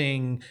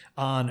consulting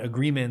on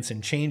agreements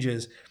and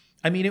changes.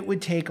 I mean, it would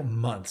take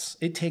months.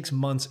 It takes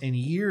months and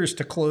years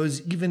to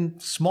close even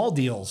small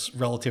deals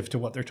relative to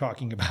what they're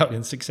talking about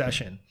in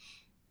Succession.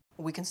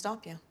 We can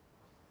stop you.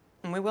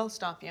 And we will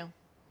stop you.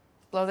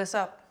 Blow this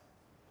up.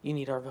 You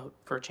need our vote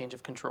for a change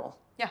of control.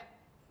 Yeah.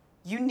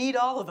 You need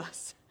all of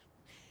us.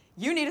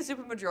 You need a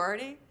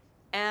supermajority,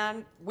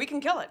 and we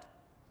can kill it.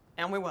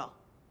 And we will.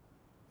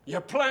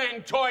 You're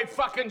playing toy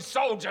fucking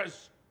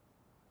soldiers.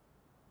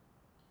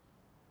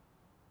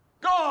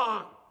 Go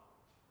on.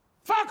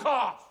 Fuck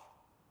off.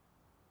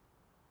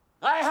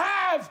 I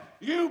have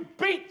you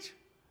beat.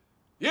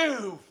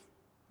 You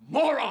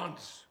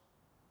morons.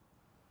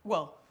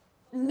 Well,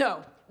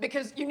 no,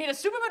 because you need a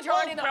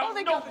supermajority. Oh,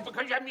 well, no,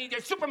 because I need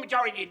a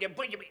supermajority.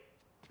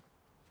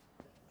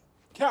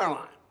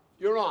 Caroline,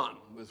 you're on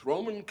with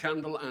Roman,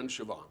 Kendall, and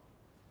Siobhan.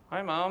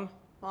 Hi, Mom.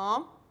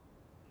 Mom?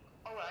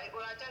 All right,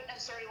 well, I don't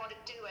necessarily want to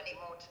do any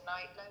more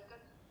tonight, Logan.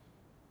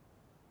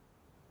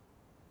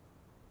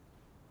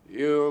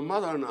 Your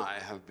mother and I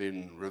have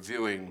been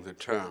reviewing the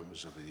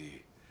terms of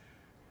the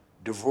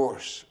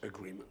divorce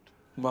agreement.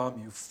 Mom,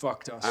 you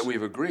fucked us. And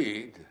we've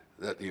agreed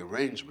that the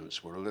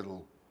arrangements were a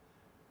little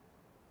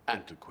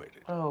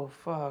antiquated. Oh,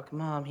 fuck,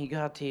 Mom, he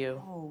got to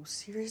you. Oh,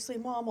 seriously,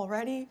 Mom,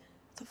 already?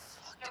 What the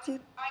fuck did you...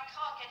 I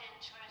can't get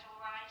into it, all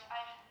right?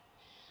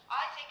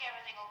 I think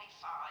everything will be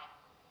fine.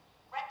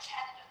 Red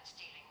Tendon's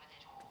dealing with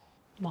it all.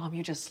 Mom,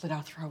 you just slit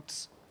our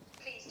throats.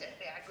 Please don't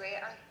be angry.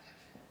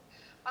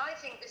 I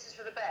think this is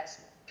for the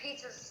best.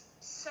 Peter's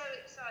so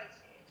excited.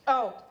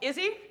 Oh, is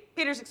he?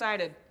 Peter's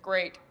excited.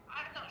 Great.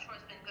 I'm not sure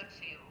it's been good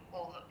for you,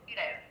 or,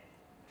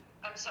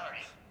 I'm sorry.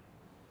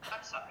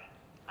 I'm sorry.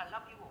 I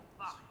love you all.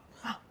 Bye.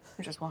 Oh,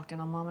 we just walked in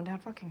on Mom and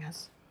Dad fucking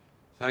us.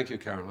 Thank you,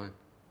 Caroline.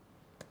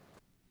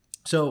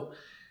 So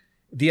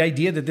the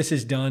idea that this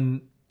is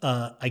done,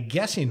 I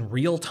guess, in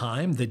real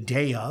time, the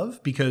day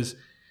of, because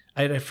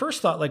I at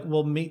first thought, like,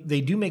 well,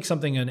 they do make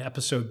something an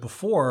episode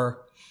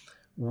before,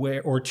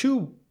 or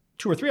two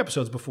or three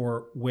episodes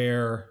before,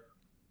 where,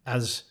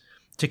 as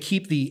to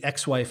keep the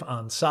ex-wife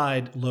on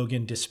side,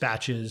 Logan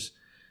dispatches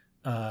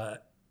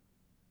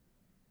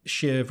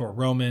Shiv or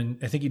Roman.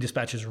 I think he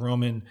dispatches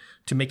Roman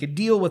to make a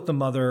deal with the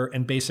mother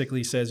and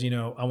basically says,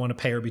 I want to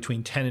pay her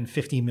between $10 and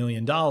 $50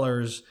 million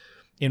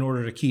in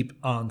order to keep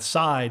on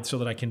side so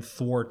that I can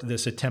thwart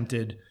this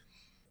attempted,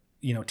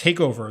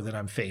 takeover that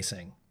I'm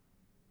facing.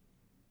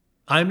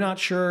 I'm not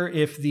sure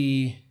if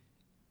the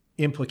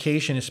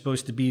implication is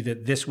supposed to be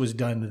that this was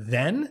done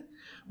then,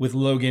 with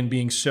Logan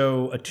being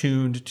so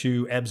attuned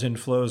to ebbs and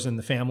flows in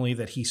the family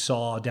that he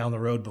saw down the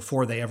road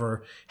before they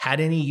ever had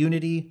any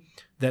unity,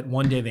 that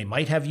one day they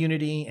might have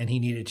unity and he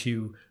needed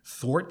to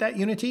thwart that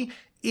unity.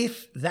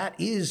 If that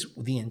is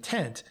the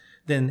intent,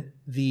 then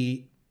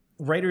the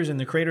writers and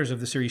the creators of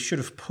the series should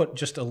have put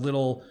just a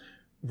little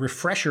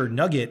refresher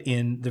nugget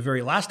in the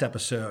very last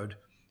episode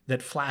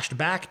that flashed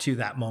back to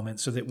that moment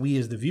so that we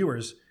as the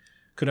viewers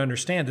could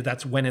understand that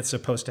that's when it's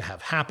supposed to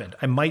have happened.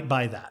 I might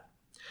buy that.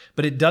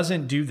 But it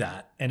doesn't do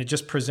that. And it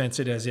just presents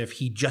it as if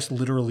he just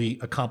literally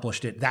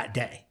accomplished it that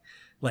day.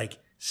 Like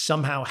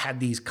somehow had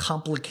these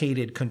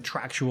complicated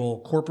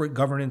contractual corporate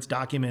governance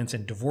documents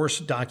and divorce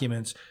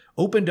documents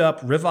opened up,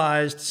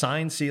 revised,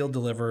 signed, sealed,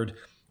 delivered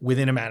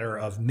within a matter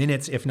of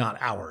minutes, if not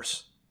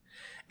hours.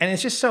 And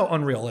it's just so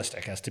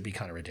unrealistic as to be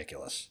kind of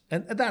ridiculous.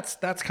 And that's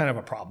kind of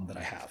a problem that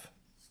I have.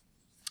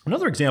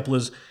 Another example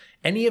is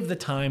any of the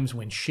times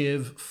when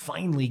Shiv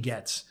finally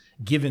gets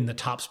given the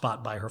top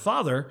spot by her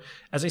father.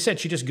 As I said,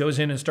 she just goes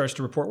in and starts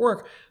to report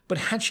work. But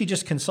had she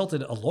just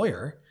consulted a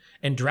lawyer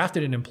and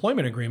drafted an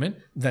employment agreement,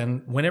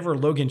 then whenever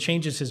Logan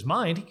changes his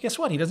mind, guess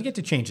what? He doesn't get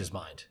to change his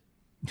mind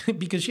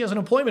because she has an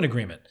employment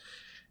agreement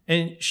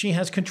and she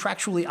has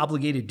contractually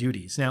obligated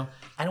duties. Now,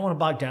 I don't want to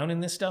bog down in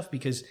this stuff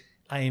because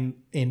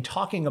in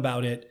talking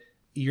about it,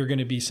 you're going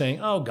to be saying,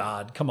 oh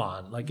God, come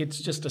on. Like it's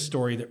just a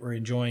story that we're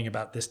enjoying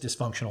about this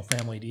dysfunctional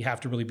family. Do you have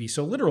to really be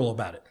so literal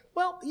about it?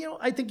 Well,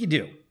 I think you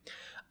do.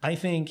 I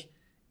think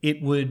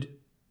it would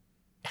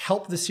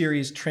help the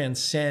series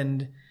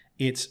transcend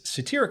its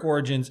satiric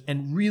origins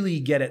and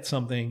really get at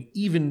something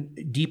even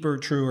deeper,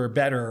 truer,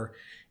 better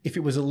if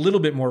it was a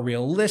little bit more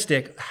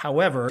realistic.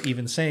 However,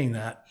 even saying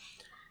that,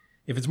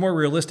 if it's more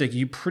realistic,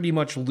 you pretty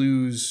much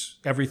lose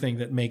everything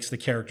that makes the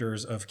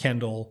characters of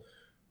Kendall,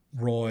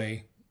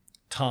 Roy,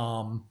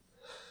 Tom,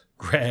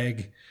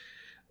 Greg,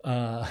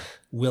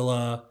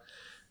 Willa,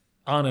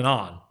 on and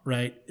on,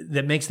 right?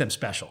 That makes them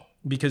special.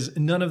 Because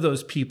none of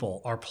those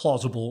people are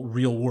plausible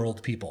real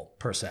world people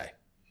per se.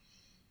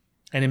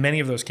 And in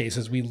many of those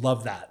cases, we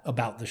love that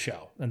about the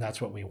show. And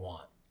that's what we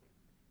want.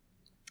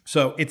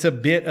 So it's a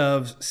bit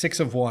of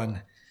 6 of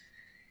one,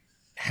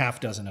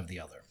 half dozen of the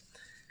other.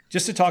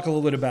 Just to talk a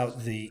little bit about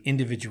the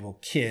individual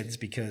kids,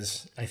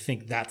 because I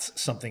think that's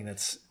something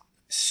that's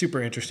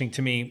super interesting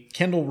to me.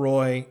 Kendall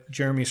Roy,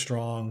 Jeremy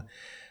Strong,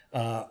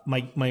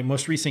 my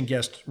most recent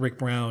guest, Rick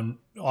Brown,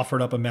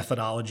 offered up a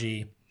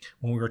methodology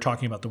when we were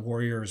talking about the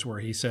Warriors, where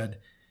he said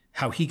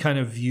how he kind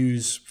of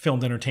views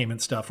filmed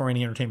entertainment stuff or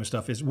any entertainment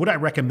stuff is, would I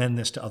recommend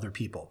this to other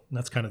people? And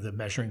that's kind of the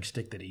measuring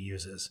stick that he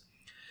uses.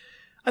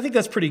 I think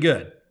that's pretty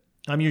good.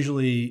 I'm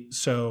usually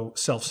so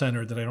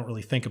self-centered that I don't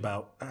really think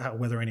about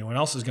whether anyone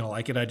else is going to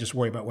like it. I just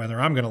worry about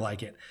whether I'm going to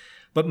like it.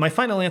 But my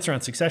final answer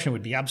on Succession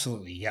would be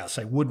absolutely yes,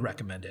 I would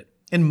recommend it.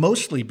 And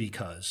mostly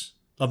because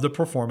of the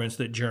performance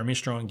that Jeremy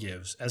Strong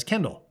gives as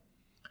Kendall.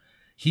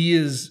 He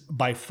is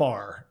by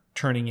far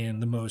turning in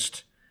the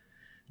most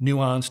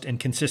nuanced and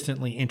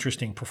consistently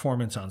interesting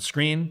performance on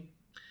screen,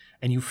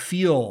 and you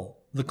feel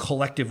the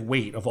collective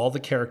weight of all the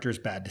characters'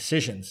 bad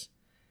decisions,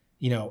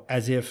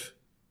 as if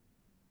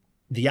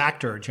the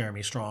actor,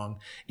 Jeremy Strong,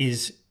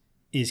 is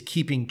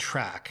keeping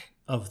track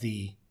of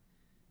the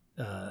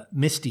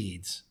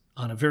misdeeds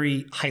on a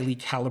very highly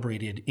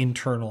calibrated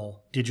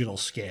internal digital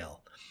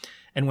scale.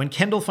 And when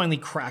Kendall finally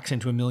cracks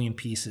into a million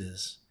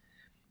pieces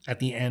at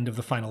the end of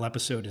the final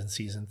episode in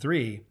season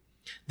 3,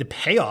 the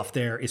payoff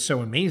there is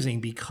so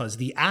amazing because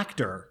the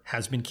actor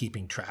has been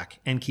keeping track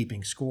and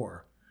keeping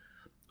score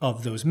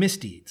of those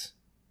misdeeds.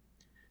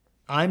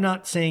 I'm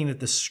not saying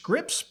that the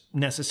scripts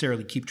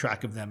necessarily keep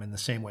track of them in the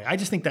same way. I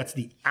just think that's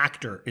the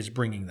actor is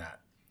bringing that.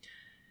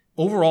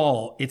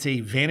 Overall, it's a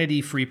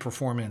vanity-free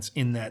performance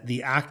in that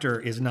the actor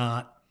is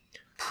not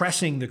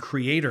pressing the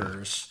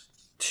creators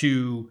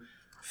to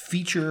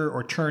feature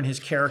or turn his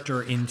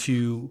character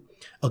into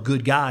a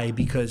good guy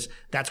because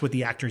that's what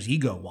the actor's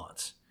ego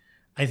wants.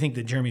 I think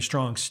that Jeremy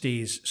Strong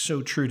stays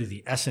so true to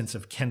the essence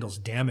of Kendall's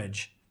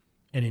damage.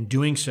 And in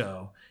doing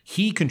so,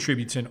 he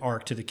contributes an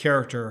arc to the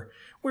character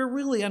where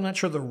really, I'm not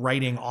sure the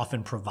writing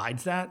often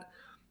provides that.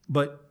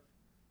 But,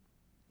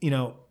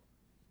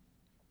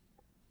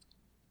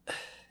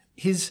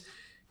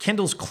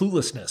 Kendall's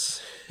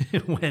cluelessness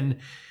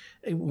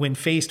when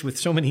faced with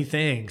so many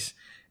things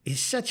is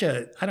such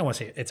a, I don't want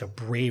to say it's a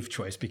brave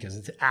choice because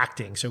it's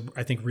acting. So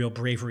I think real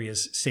bravery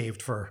is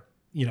saved for,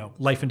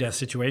 life and death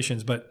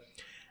situations. But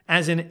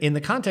as in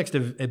the context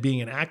of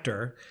being an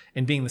actor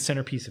and being the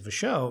centerpiece of a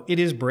show, it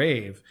is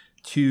brave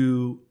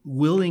to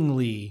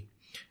willingly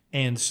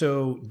and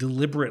so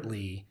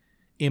deliberately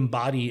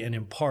embody and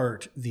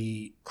impart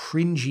the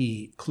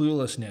cringy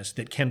cluelessness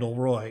that Kendall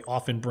Roy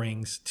often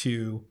brings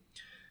to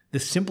the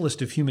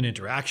simplest of human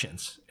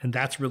interactions. And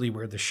that's really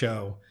where the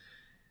show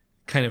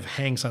kind of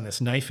hangs on this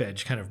knife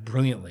edge kind of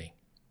brilliantly.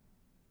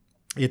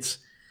 It's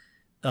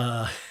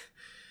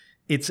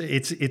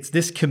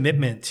this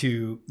commitment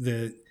to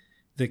the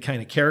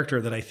kind of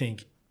character that I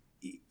think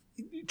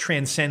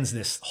transcends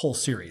this whole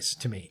series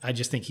to me. I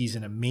just think he's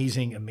an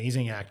amazing,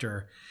 amazing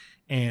actor.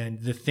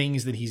 And the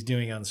things that he's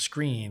doing on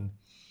screen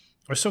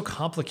are so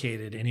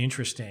complicated and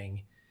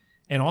interesting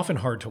and often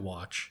hard to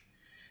watch.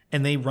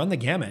 And they run the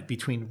gamut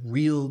between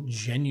real,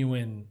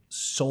 genuine,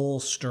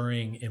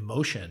 soul-stirring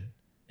emotion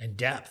and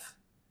depth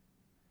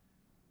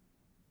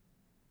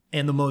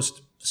and the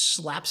most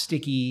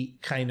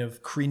slapsticky kind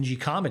of cringy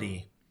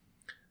comedy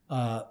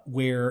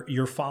where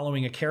you're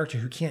following a character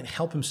who can't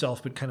help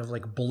himself but kind of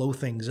like blow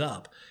things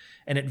up.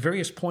 And at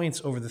various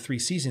points over the 3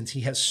 seasons,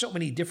 he has so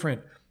many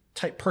different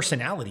type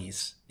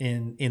personalities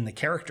in the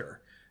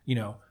character. You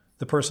know,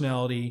 the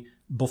personality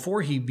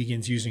before he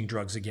begins using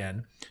drugs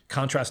again,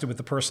 contrasted with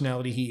the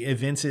personality he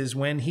evinces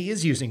when he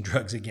is using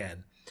drugs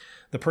again.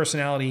 The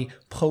personality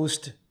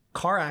post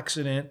car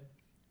accident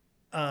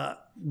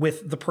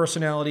with the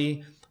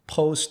personality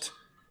post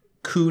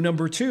coup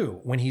number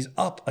 2, when he's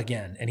up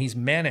again and he's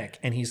manic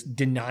and he's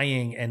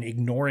denying and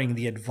ignoring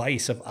the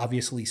advice of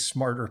obviously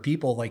smarter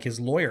people like his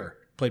lawyer,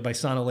 played by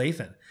Sana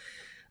Lathan.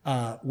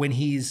 When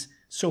he's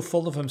so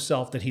full of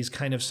himself that he's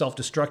kind of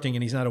self-destructing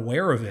and he's not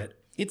aware of it.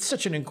 It's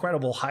such an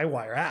incredible high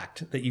wire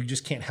act that you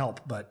just can't help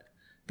but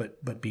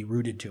be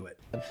rooted to it.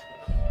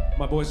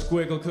 My boy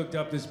Squiggle cooked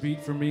up this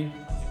beat for me.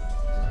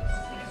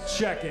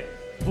 Check it.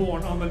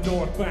 Born on the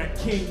North Bank,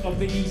 king of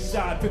the East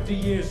Side, 50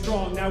 years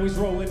strong. Now he's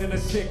rolling in a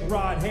sick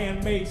rod,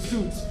 handmade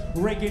suits,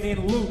 raking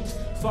in loot.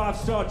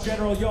 5-star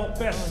general, yo,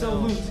 best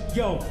salute.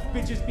 Yo,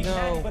 bitches be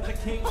catty, but the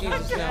king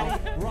is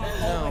daddy.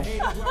 No.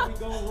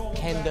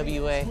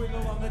 NWA.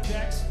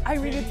 I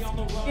read it.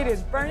 It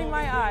is burning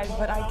my eyes,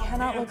 but I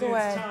cannot look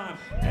away.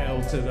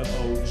 L to the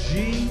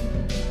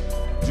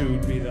OG.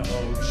 Dude be the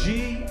OG.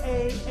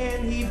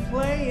 A-N he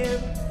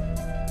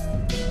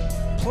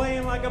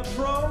playing like a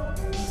pro.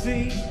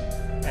 C.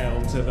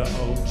 L to the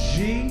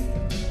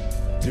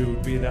OG.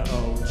 Dude be the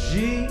OG.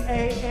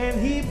 A-N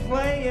he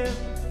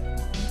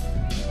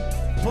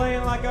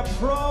playing like a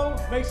pro.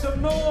 Make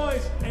some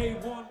noise.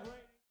 A1.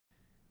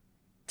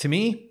 To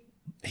me,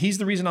 he's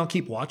the reason I'll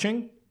keep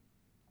watching,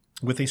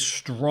 with a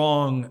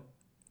strong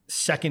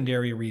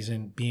secondary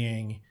reason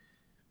being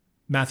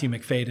Matthew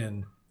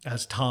Macfadyen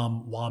as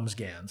Tom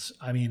Wambsgans.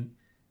 I mean,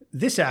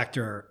 this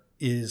actor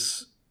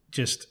is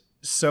just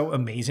so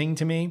amazing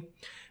to me,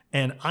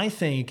 and I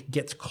think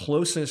gets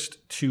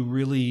closest to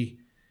really,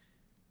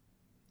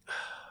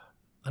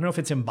 I don't know if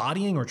it's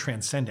embodying or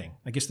transcending.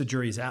 I guess the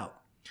jury's out.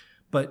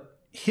 But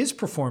his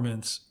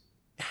performance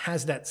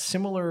has that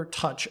similar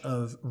touch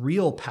of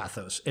real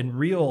pathos and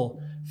real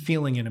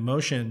feeling and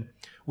emotion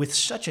with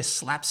such a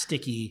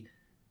slapsticky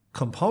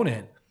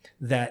component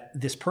that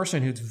this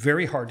person who's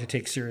very hard to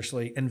take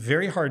seriously and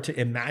very hard to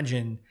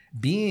imagine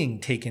being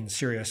taken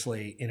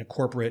seriously in a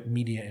corporate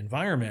media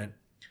environment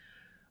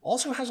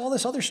also has all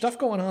this other stuff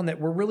going on that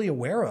we're really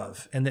aware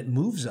of and that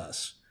moves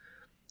us.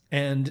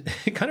 And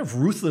kind of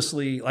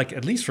ruthlessly, like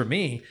at least for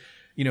me,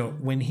 you know,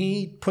 when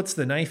he puts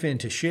the knife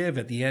into Shiv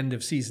at the end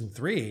of season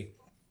 3,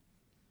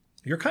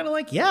 you're kind of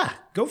like, yeah,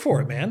 go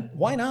for it, man.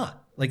 Why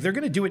not? Like, they're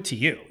going to do it to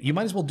you. You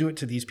might as well do it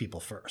to these people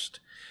first.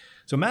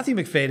 So Matthew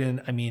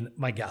Macfadyen, I mean,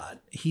 my God,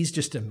 he's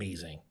just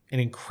amazing. An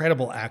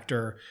incredible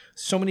actor.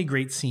 So many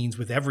great scenes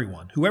with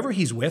everyone. Whoever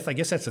he's with, I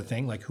guess that's the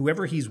thing. Like,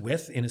 whoever he's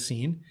with in a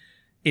scene,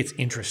 it's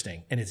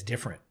interesting and it's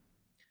different.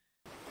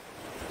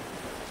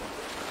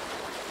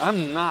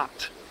 I'm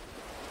not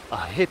a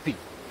hippie,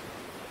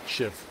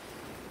 Shiv.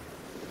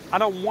 I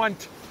don't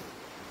want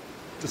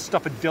to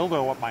stuff a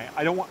dildo up my.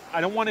 I don't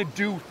want to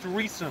do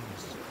threesomes.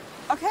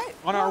 Okay.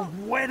 On our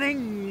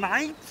wedding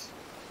night,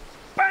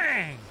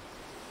 bang,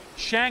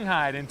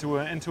 shanghaied into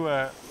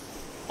a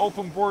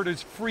open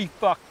borders free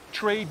fuck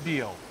trade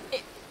deal.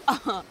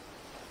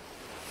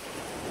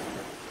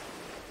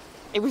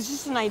 It was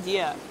just an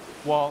idea.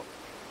 Well,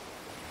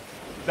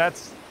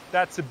 that's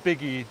a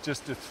biggie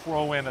just to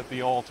throw in at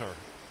the altar.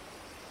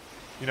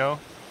 You know,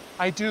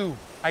 I do,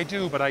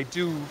 but I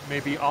do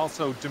maybe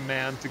also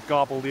demand to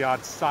gobble the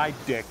odd side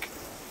dick.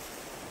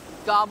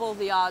 Gobble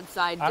the odd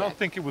side dick. I don't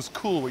think it was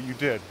cool what you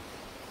did.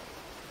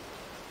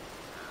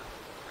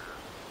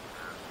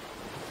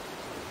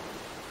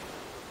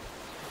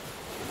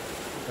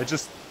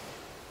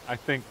 I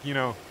think, you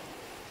know,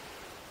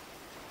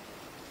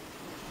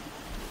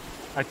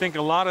 I think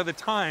a lot of the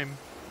time,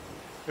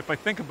 if I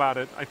think about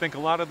it, I think a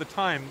lot of the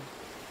time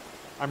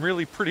I'm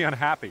really pretty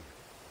unhappy.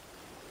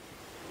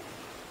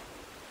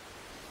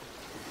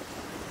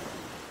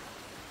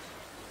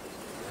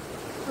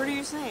 What are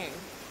you saying?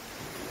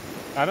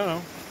 I don't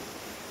know.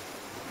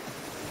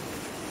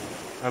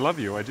 I love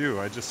you, I do.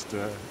 I just,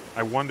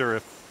 I wonder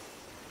if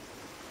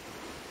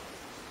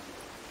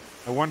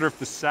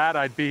the sad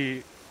I'd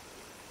be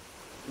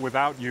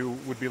without you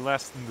would be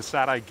less than the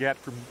sad I get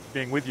from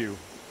being with you.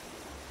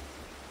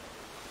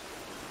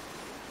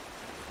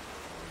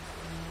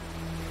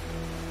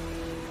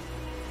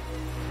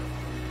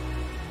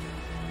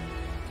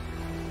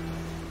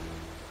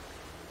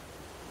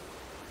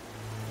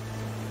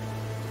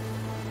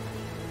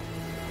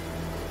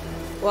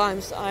 Well,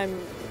 I'm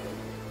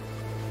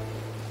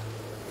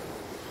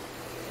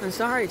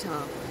sorry,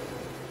 Tom.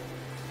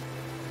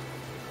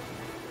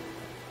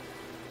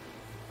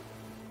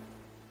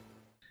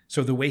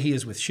 So the way he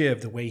is with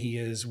Shiv, the way he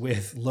is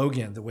with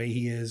Logan, the way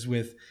he is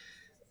with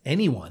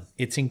anyone,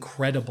 it's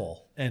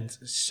incredible. and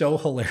so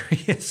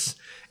hilarious.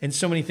 And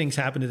so many things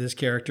happen to this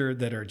character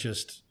that are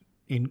just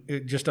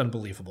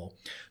unbelievable.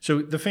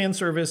 So the fan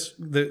service,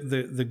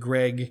 the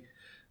Greg,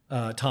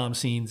 Tom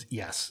scenes,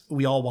 yes,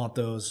 we all want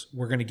those.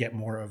 We're going to get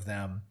more of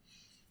them.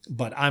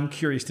 But I'm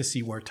curious to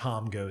see where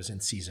Tom goes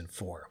in season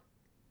 4.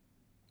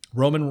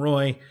 Roman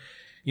Roy,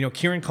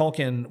 Kieran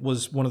Culkin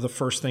was one of the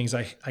first things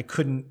I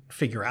couldn't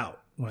figure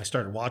out when I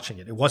started watching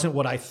it. It wasn't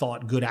what I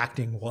thought good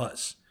acting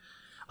was.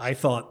 I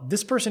thought,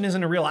 this person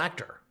isn't a real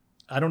actor.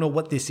 I don't know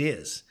what this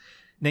is.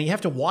 Now, you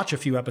have to watch a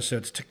few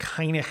episodes to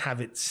kind of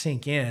have it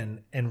sink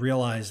in and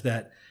realize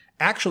that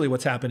actually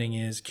what's happening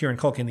is Kieran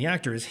Culkin, the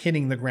actor, is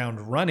hitting the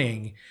ground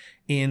running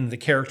in the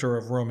character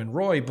of Roman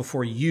Roy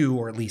before you,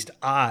 or at least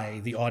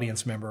I, the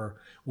audience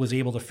member, was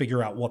able to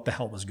figure out what the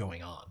hell was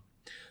going on.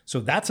 So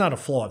that's not a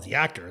flaw of the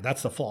actor.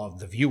 That's the flaw of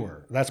the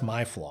viewer. That's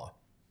my flaw.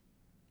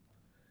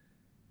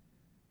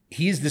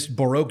 He's this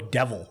Baroque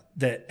devil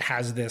that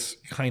has this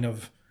kind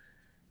of,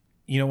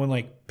 when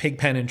like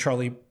Pigpen and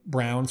Charlie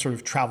Brown sort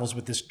of travels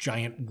with this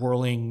giant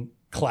whirling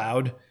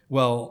cloud.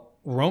 Well,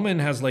 Roman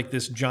has like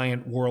this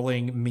giant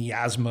whirling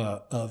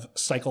miasma of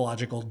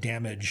psychological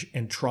damage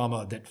and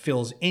trauma that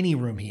fills any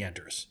room he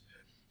enters.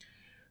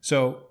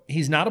 So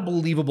he's not a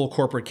believable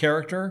corporate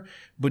character,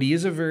 but he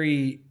is a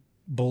very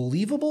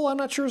believable, I'm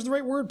not sure is the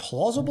right word.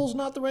 Plausible is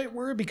not the right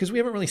word, because we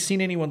haven't really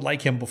seen anyone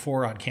like him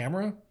before on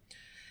camera.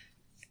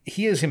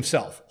 He is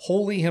himself,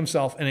 wholly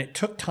himself, and it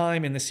took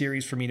time in the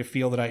series for me to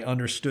feel that I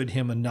understood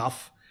him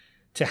enough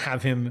to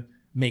have him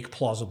make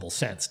plausible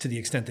sense to the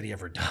extent that he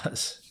ever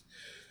does.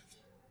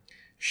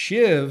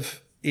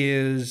 Shiv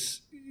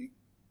is,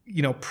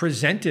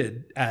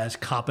 presented as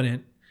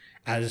competent,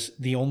 as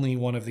the only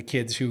one of the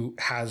kids who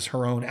has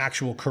her own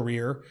actual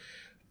career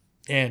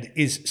and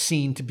is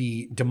seen to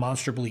be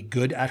demonstrably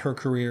good at her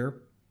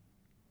career.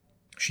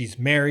 She's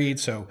married,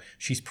 so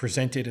she's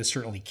presented as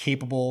certainly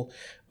capable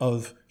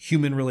of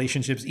human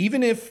relationships,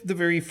 even if the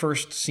very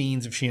first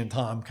scenes of she and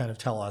Tom kind of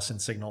tell us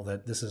and signal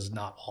that this is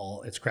not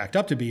all it's cracked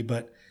up to be.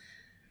 But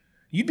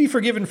you'd be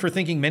forgiven for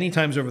thinking many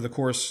times over the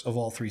course of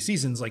all 3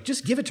 seasons, like,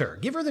 just give it to her.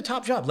 Give her the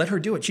top job. Let her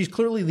do it. She's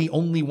clearly the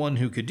only one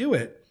who could do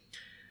it.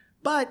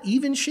 But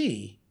even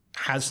she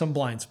has some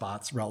blind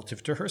spots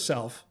relative to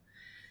herself.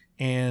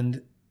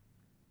 And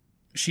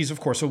she's,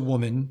 of course, a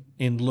woman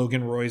in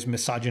Logan Roy's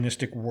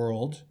misogynistic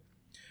world.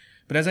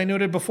 But as I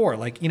noted before,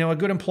 a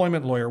good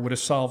employment lawyer would have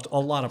solved a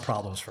lot of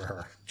problems for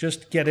her.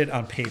 Just get it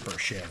on paper,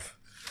 Shiv.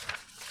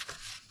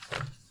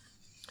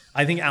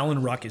 I think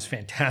Alan Ruck is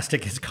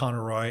fantastic as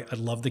Connor Roy. I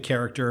love the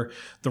character.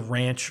 The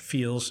ranch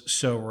feels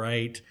so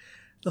right.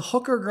 The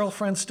hooker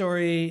girlfriend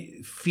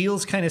story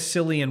feels kind of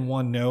silly in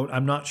one note.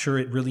 I'm not sure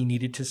it really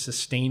needed to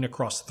sustain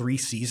across 3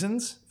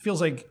 seasons.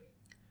 Feels like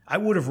I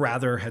would have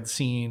rather had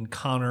seen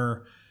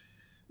Connor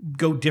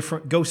go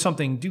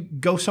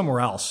somewhere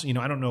else.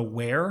 I don't know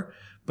where.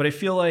 But I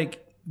feel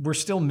like we're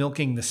still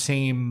milking the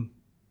same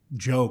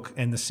joke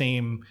and the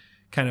same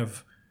kind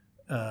of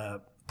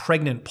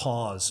pregnant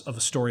pause of a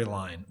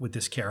storyline with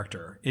this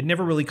character. It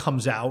never really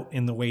comes out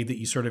in the way that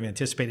you sort of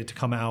anticipate it to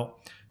come out,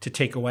 to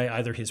take away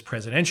either his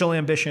presidential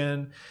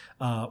ambition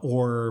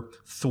or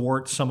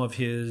thwart some of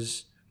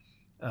his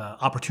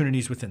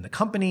opportunities within the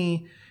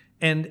company.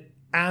 And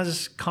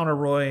as Connor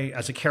Roy,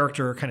 as a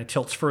character, kind of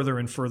tilts further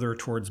and further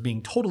towards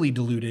being totally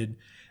diluted,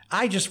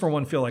 I just, for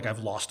one, feel like I've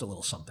lost a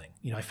little something.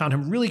 I found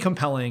him really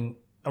compelling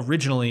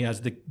originally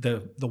as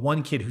the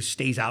one kid who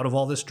stays out of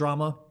all this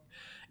drama,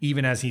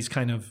 even as he's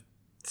kind of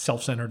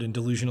self-centered and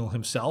delusional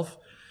himself.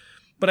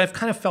 But I've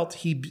kind of felt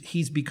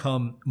he's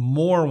become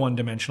more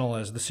one-dimensional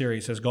as the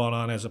series has gone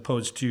on, as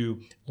opposed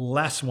to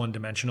less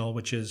one-dimensional,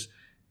 which is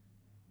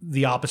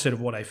the opposite of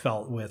what I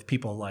felt with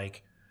people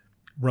like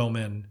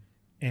Roman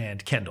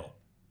and Kendall.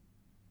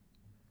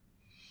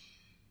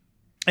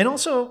 And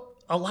also,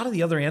 a lot of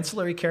the other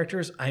ancillary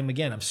characters,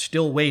 I'm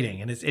still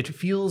waiting. And it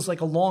feels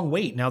like a long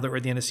wait now that we're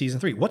at the end of season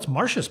 3. What's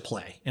Marcia's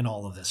play in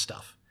all of this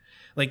stuff?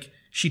 Like,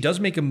 she does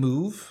make a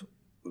move,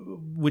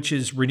 which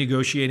is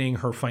renegotiating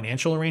her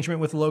financial arrangement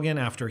with Logan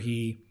after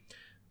he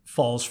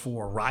falls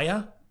for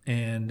Raya.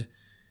 And,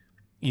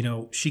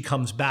 she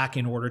comes back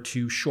in order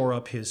to shore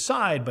up his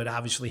side, but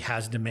obviously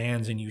has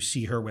demands. And you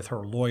see her with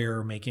her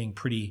lawyer making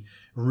pretty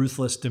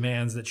ruthless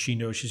demands that she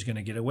knows she's going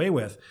to get away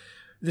with.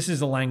 This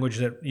is the language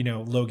that,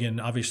 Logan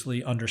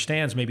obviously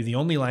understands, maybe the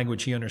only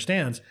language he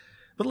understands.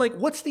 But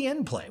what's the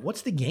end play?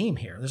 What's the game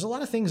here? There's a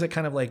lot of things that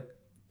kind of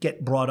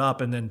get brought up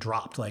and then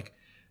dropped, like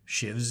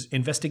Shiv's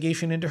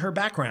investigation into her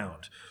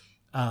background.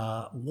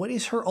 What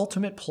is her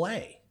ultimate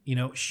play?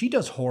 She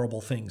does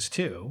horrible things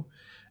too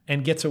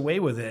and gets away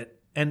with it.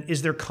 And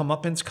is there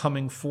comeuppance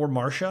coming for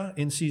Marcia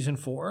in season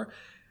 4?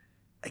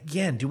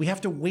 Again, do we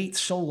have to wait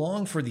so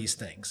long for these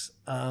things?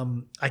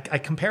 I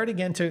compare it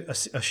again to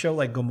a show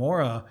like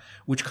Gomorrah,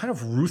 which kind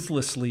of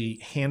ruthlessly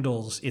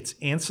handles its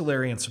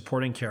ancillary and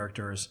supporting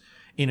characters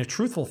in a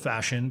truthful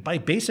fashion by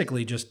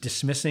basically just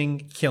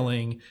dismissing,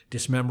 killing,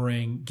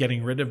 dismembering,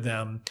 getting rid of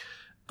them,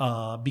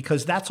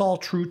 because that's all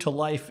true to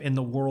life in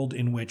the world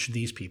in which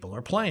these people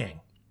are playing.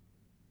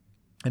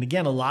 And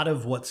again, a lot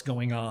of what's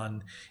going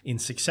on in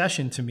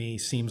Succession to me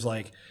seems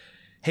like,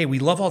 hey, we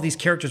love all these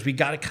characters. We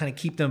got to kind of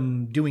keep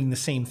them doing the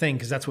same thing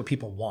because that's what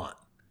people want.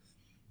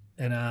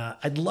 And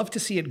I'd love to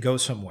see it go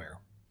somewhere.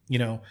 You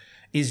know,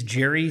 is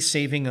Jerry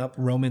saving up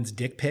Roman's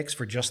dick pics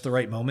for just the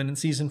right moment in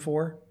season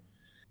 4?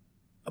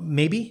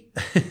 Maybe,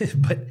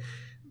 but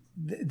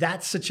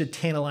that's such a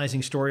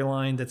tantalizing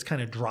storyline that's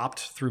kind of dropped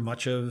through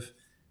much of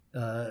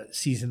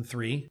season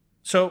 3.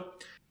 So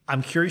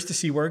I'm curious to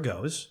see where it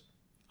goes.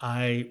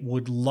 I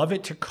would love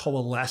it to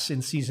coalesce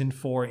in season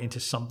 4 into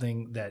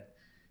something that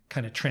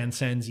kind of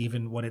transcends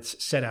even what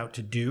it's set out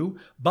to do.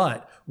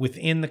 But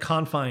within the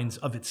confines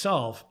of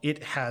itself,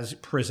 it has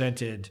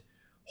presented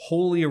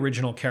wholly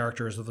original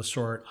characters of the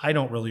sort I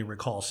don't really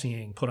recall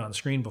seeing put on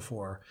screen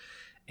before.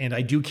 And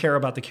I do care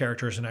about the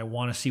characters and I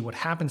want to see what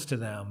happens to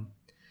them.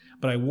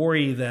 But I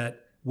worry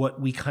that what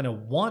we kind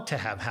of want to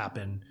have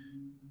happen,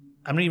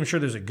 I'm not even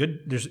sure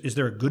is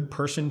there a good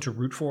person to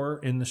root for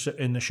in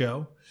the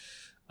show?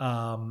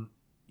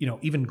 You know,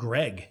 even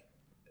Greg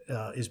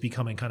is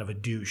becoming kind of a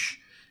douche,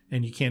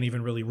 and you can't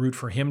even really root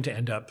for him to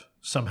end up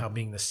somehow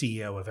being the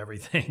CEO of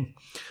everything.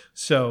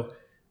 So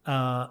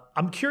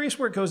I'm curious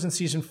where it goes in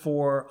season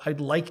 4.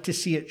 I'd like to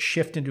see it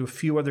shift into a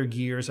few other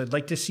gears. I'd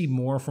like to see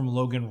more from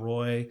Logan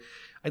Roy.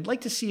 I'd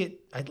like to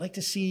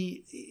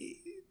see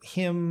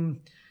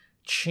him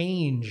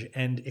change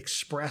and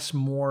express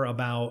more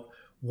about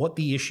what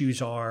the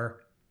issues are,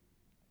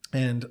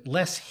 and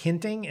less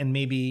hinting. And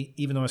maybe,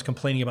 even though I was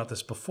complaining about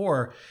this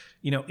before,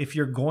 you know, if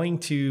you're going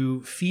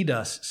to feed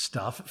us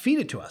stuff, feed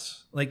it to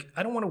us. Like,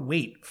 I don't want to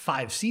wait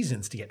 5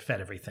 seasons to get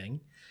fed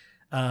everything.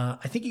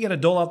 I think you got to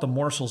dole out the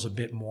morsels a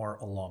bit more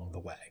along the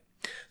way.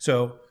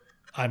 So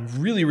I'm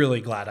really,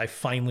 really glad I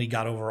finally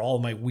got over all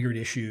my weird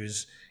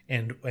issues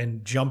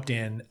and jumped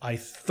in. I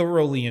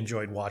thoroughly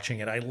enjoyed watching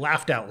it. I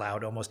laughed out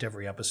loud almost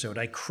every episode.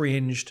 I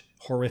cringed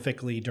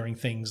horrifically during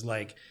things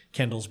like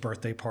Kendall's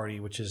birthday party,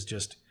 which has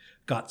just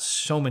got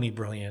so many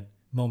brilliant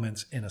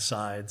moments and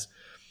asides.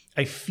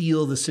 I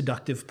feel the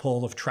seductive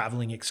pull of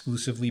traveling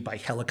exclusively by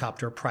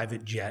helicopter,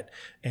 private jet,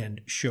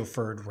 and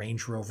chauffeured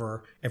Range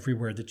Rover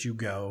everywhere that you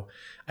go.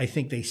 I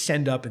think they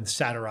send up and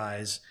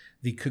satirize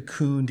the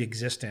cocooned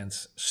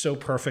existence so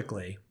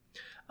perfectly.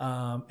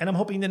 And I'm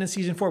hoping that in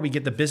season 4, we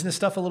get the business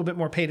stuff a little bit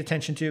more paid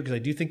attention to, because I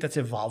do think that's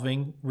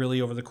evolving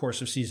really over the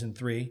course of season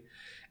 3.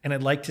 And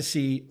I'd like to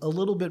see a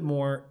little bit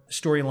more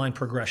storyline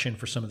progression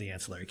for some of the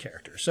ancillary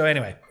characters. So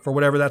anyway, for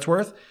whatever that's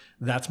worth,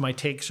 that's my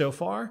take so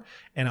far.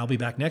 And I'll be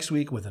back next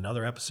week with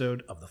another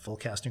episode of the Full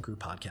Cast and Crew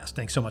podcast.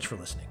 Thanks so much for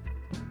listening.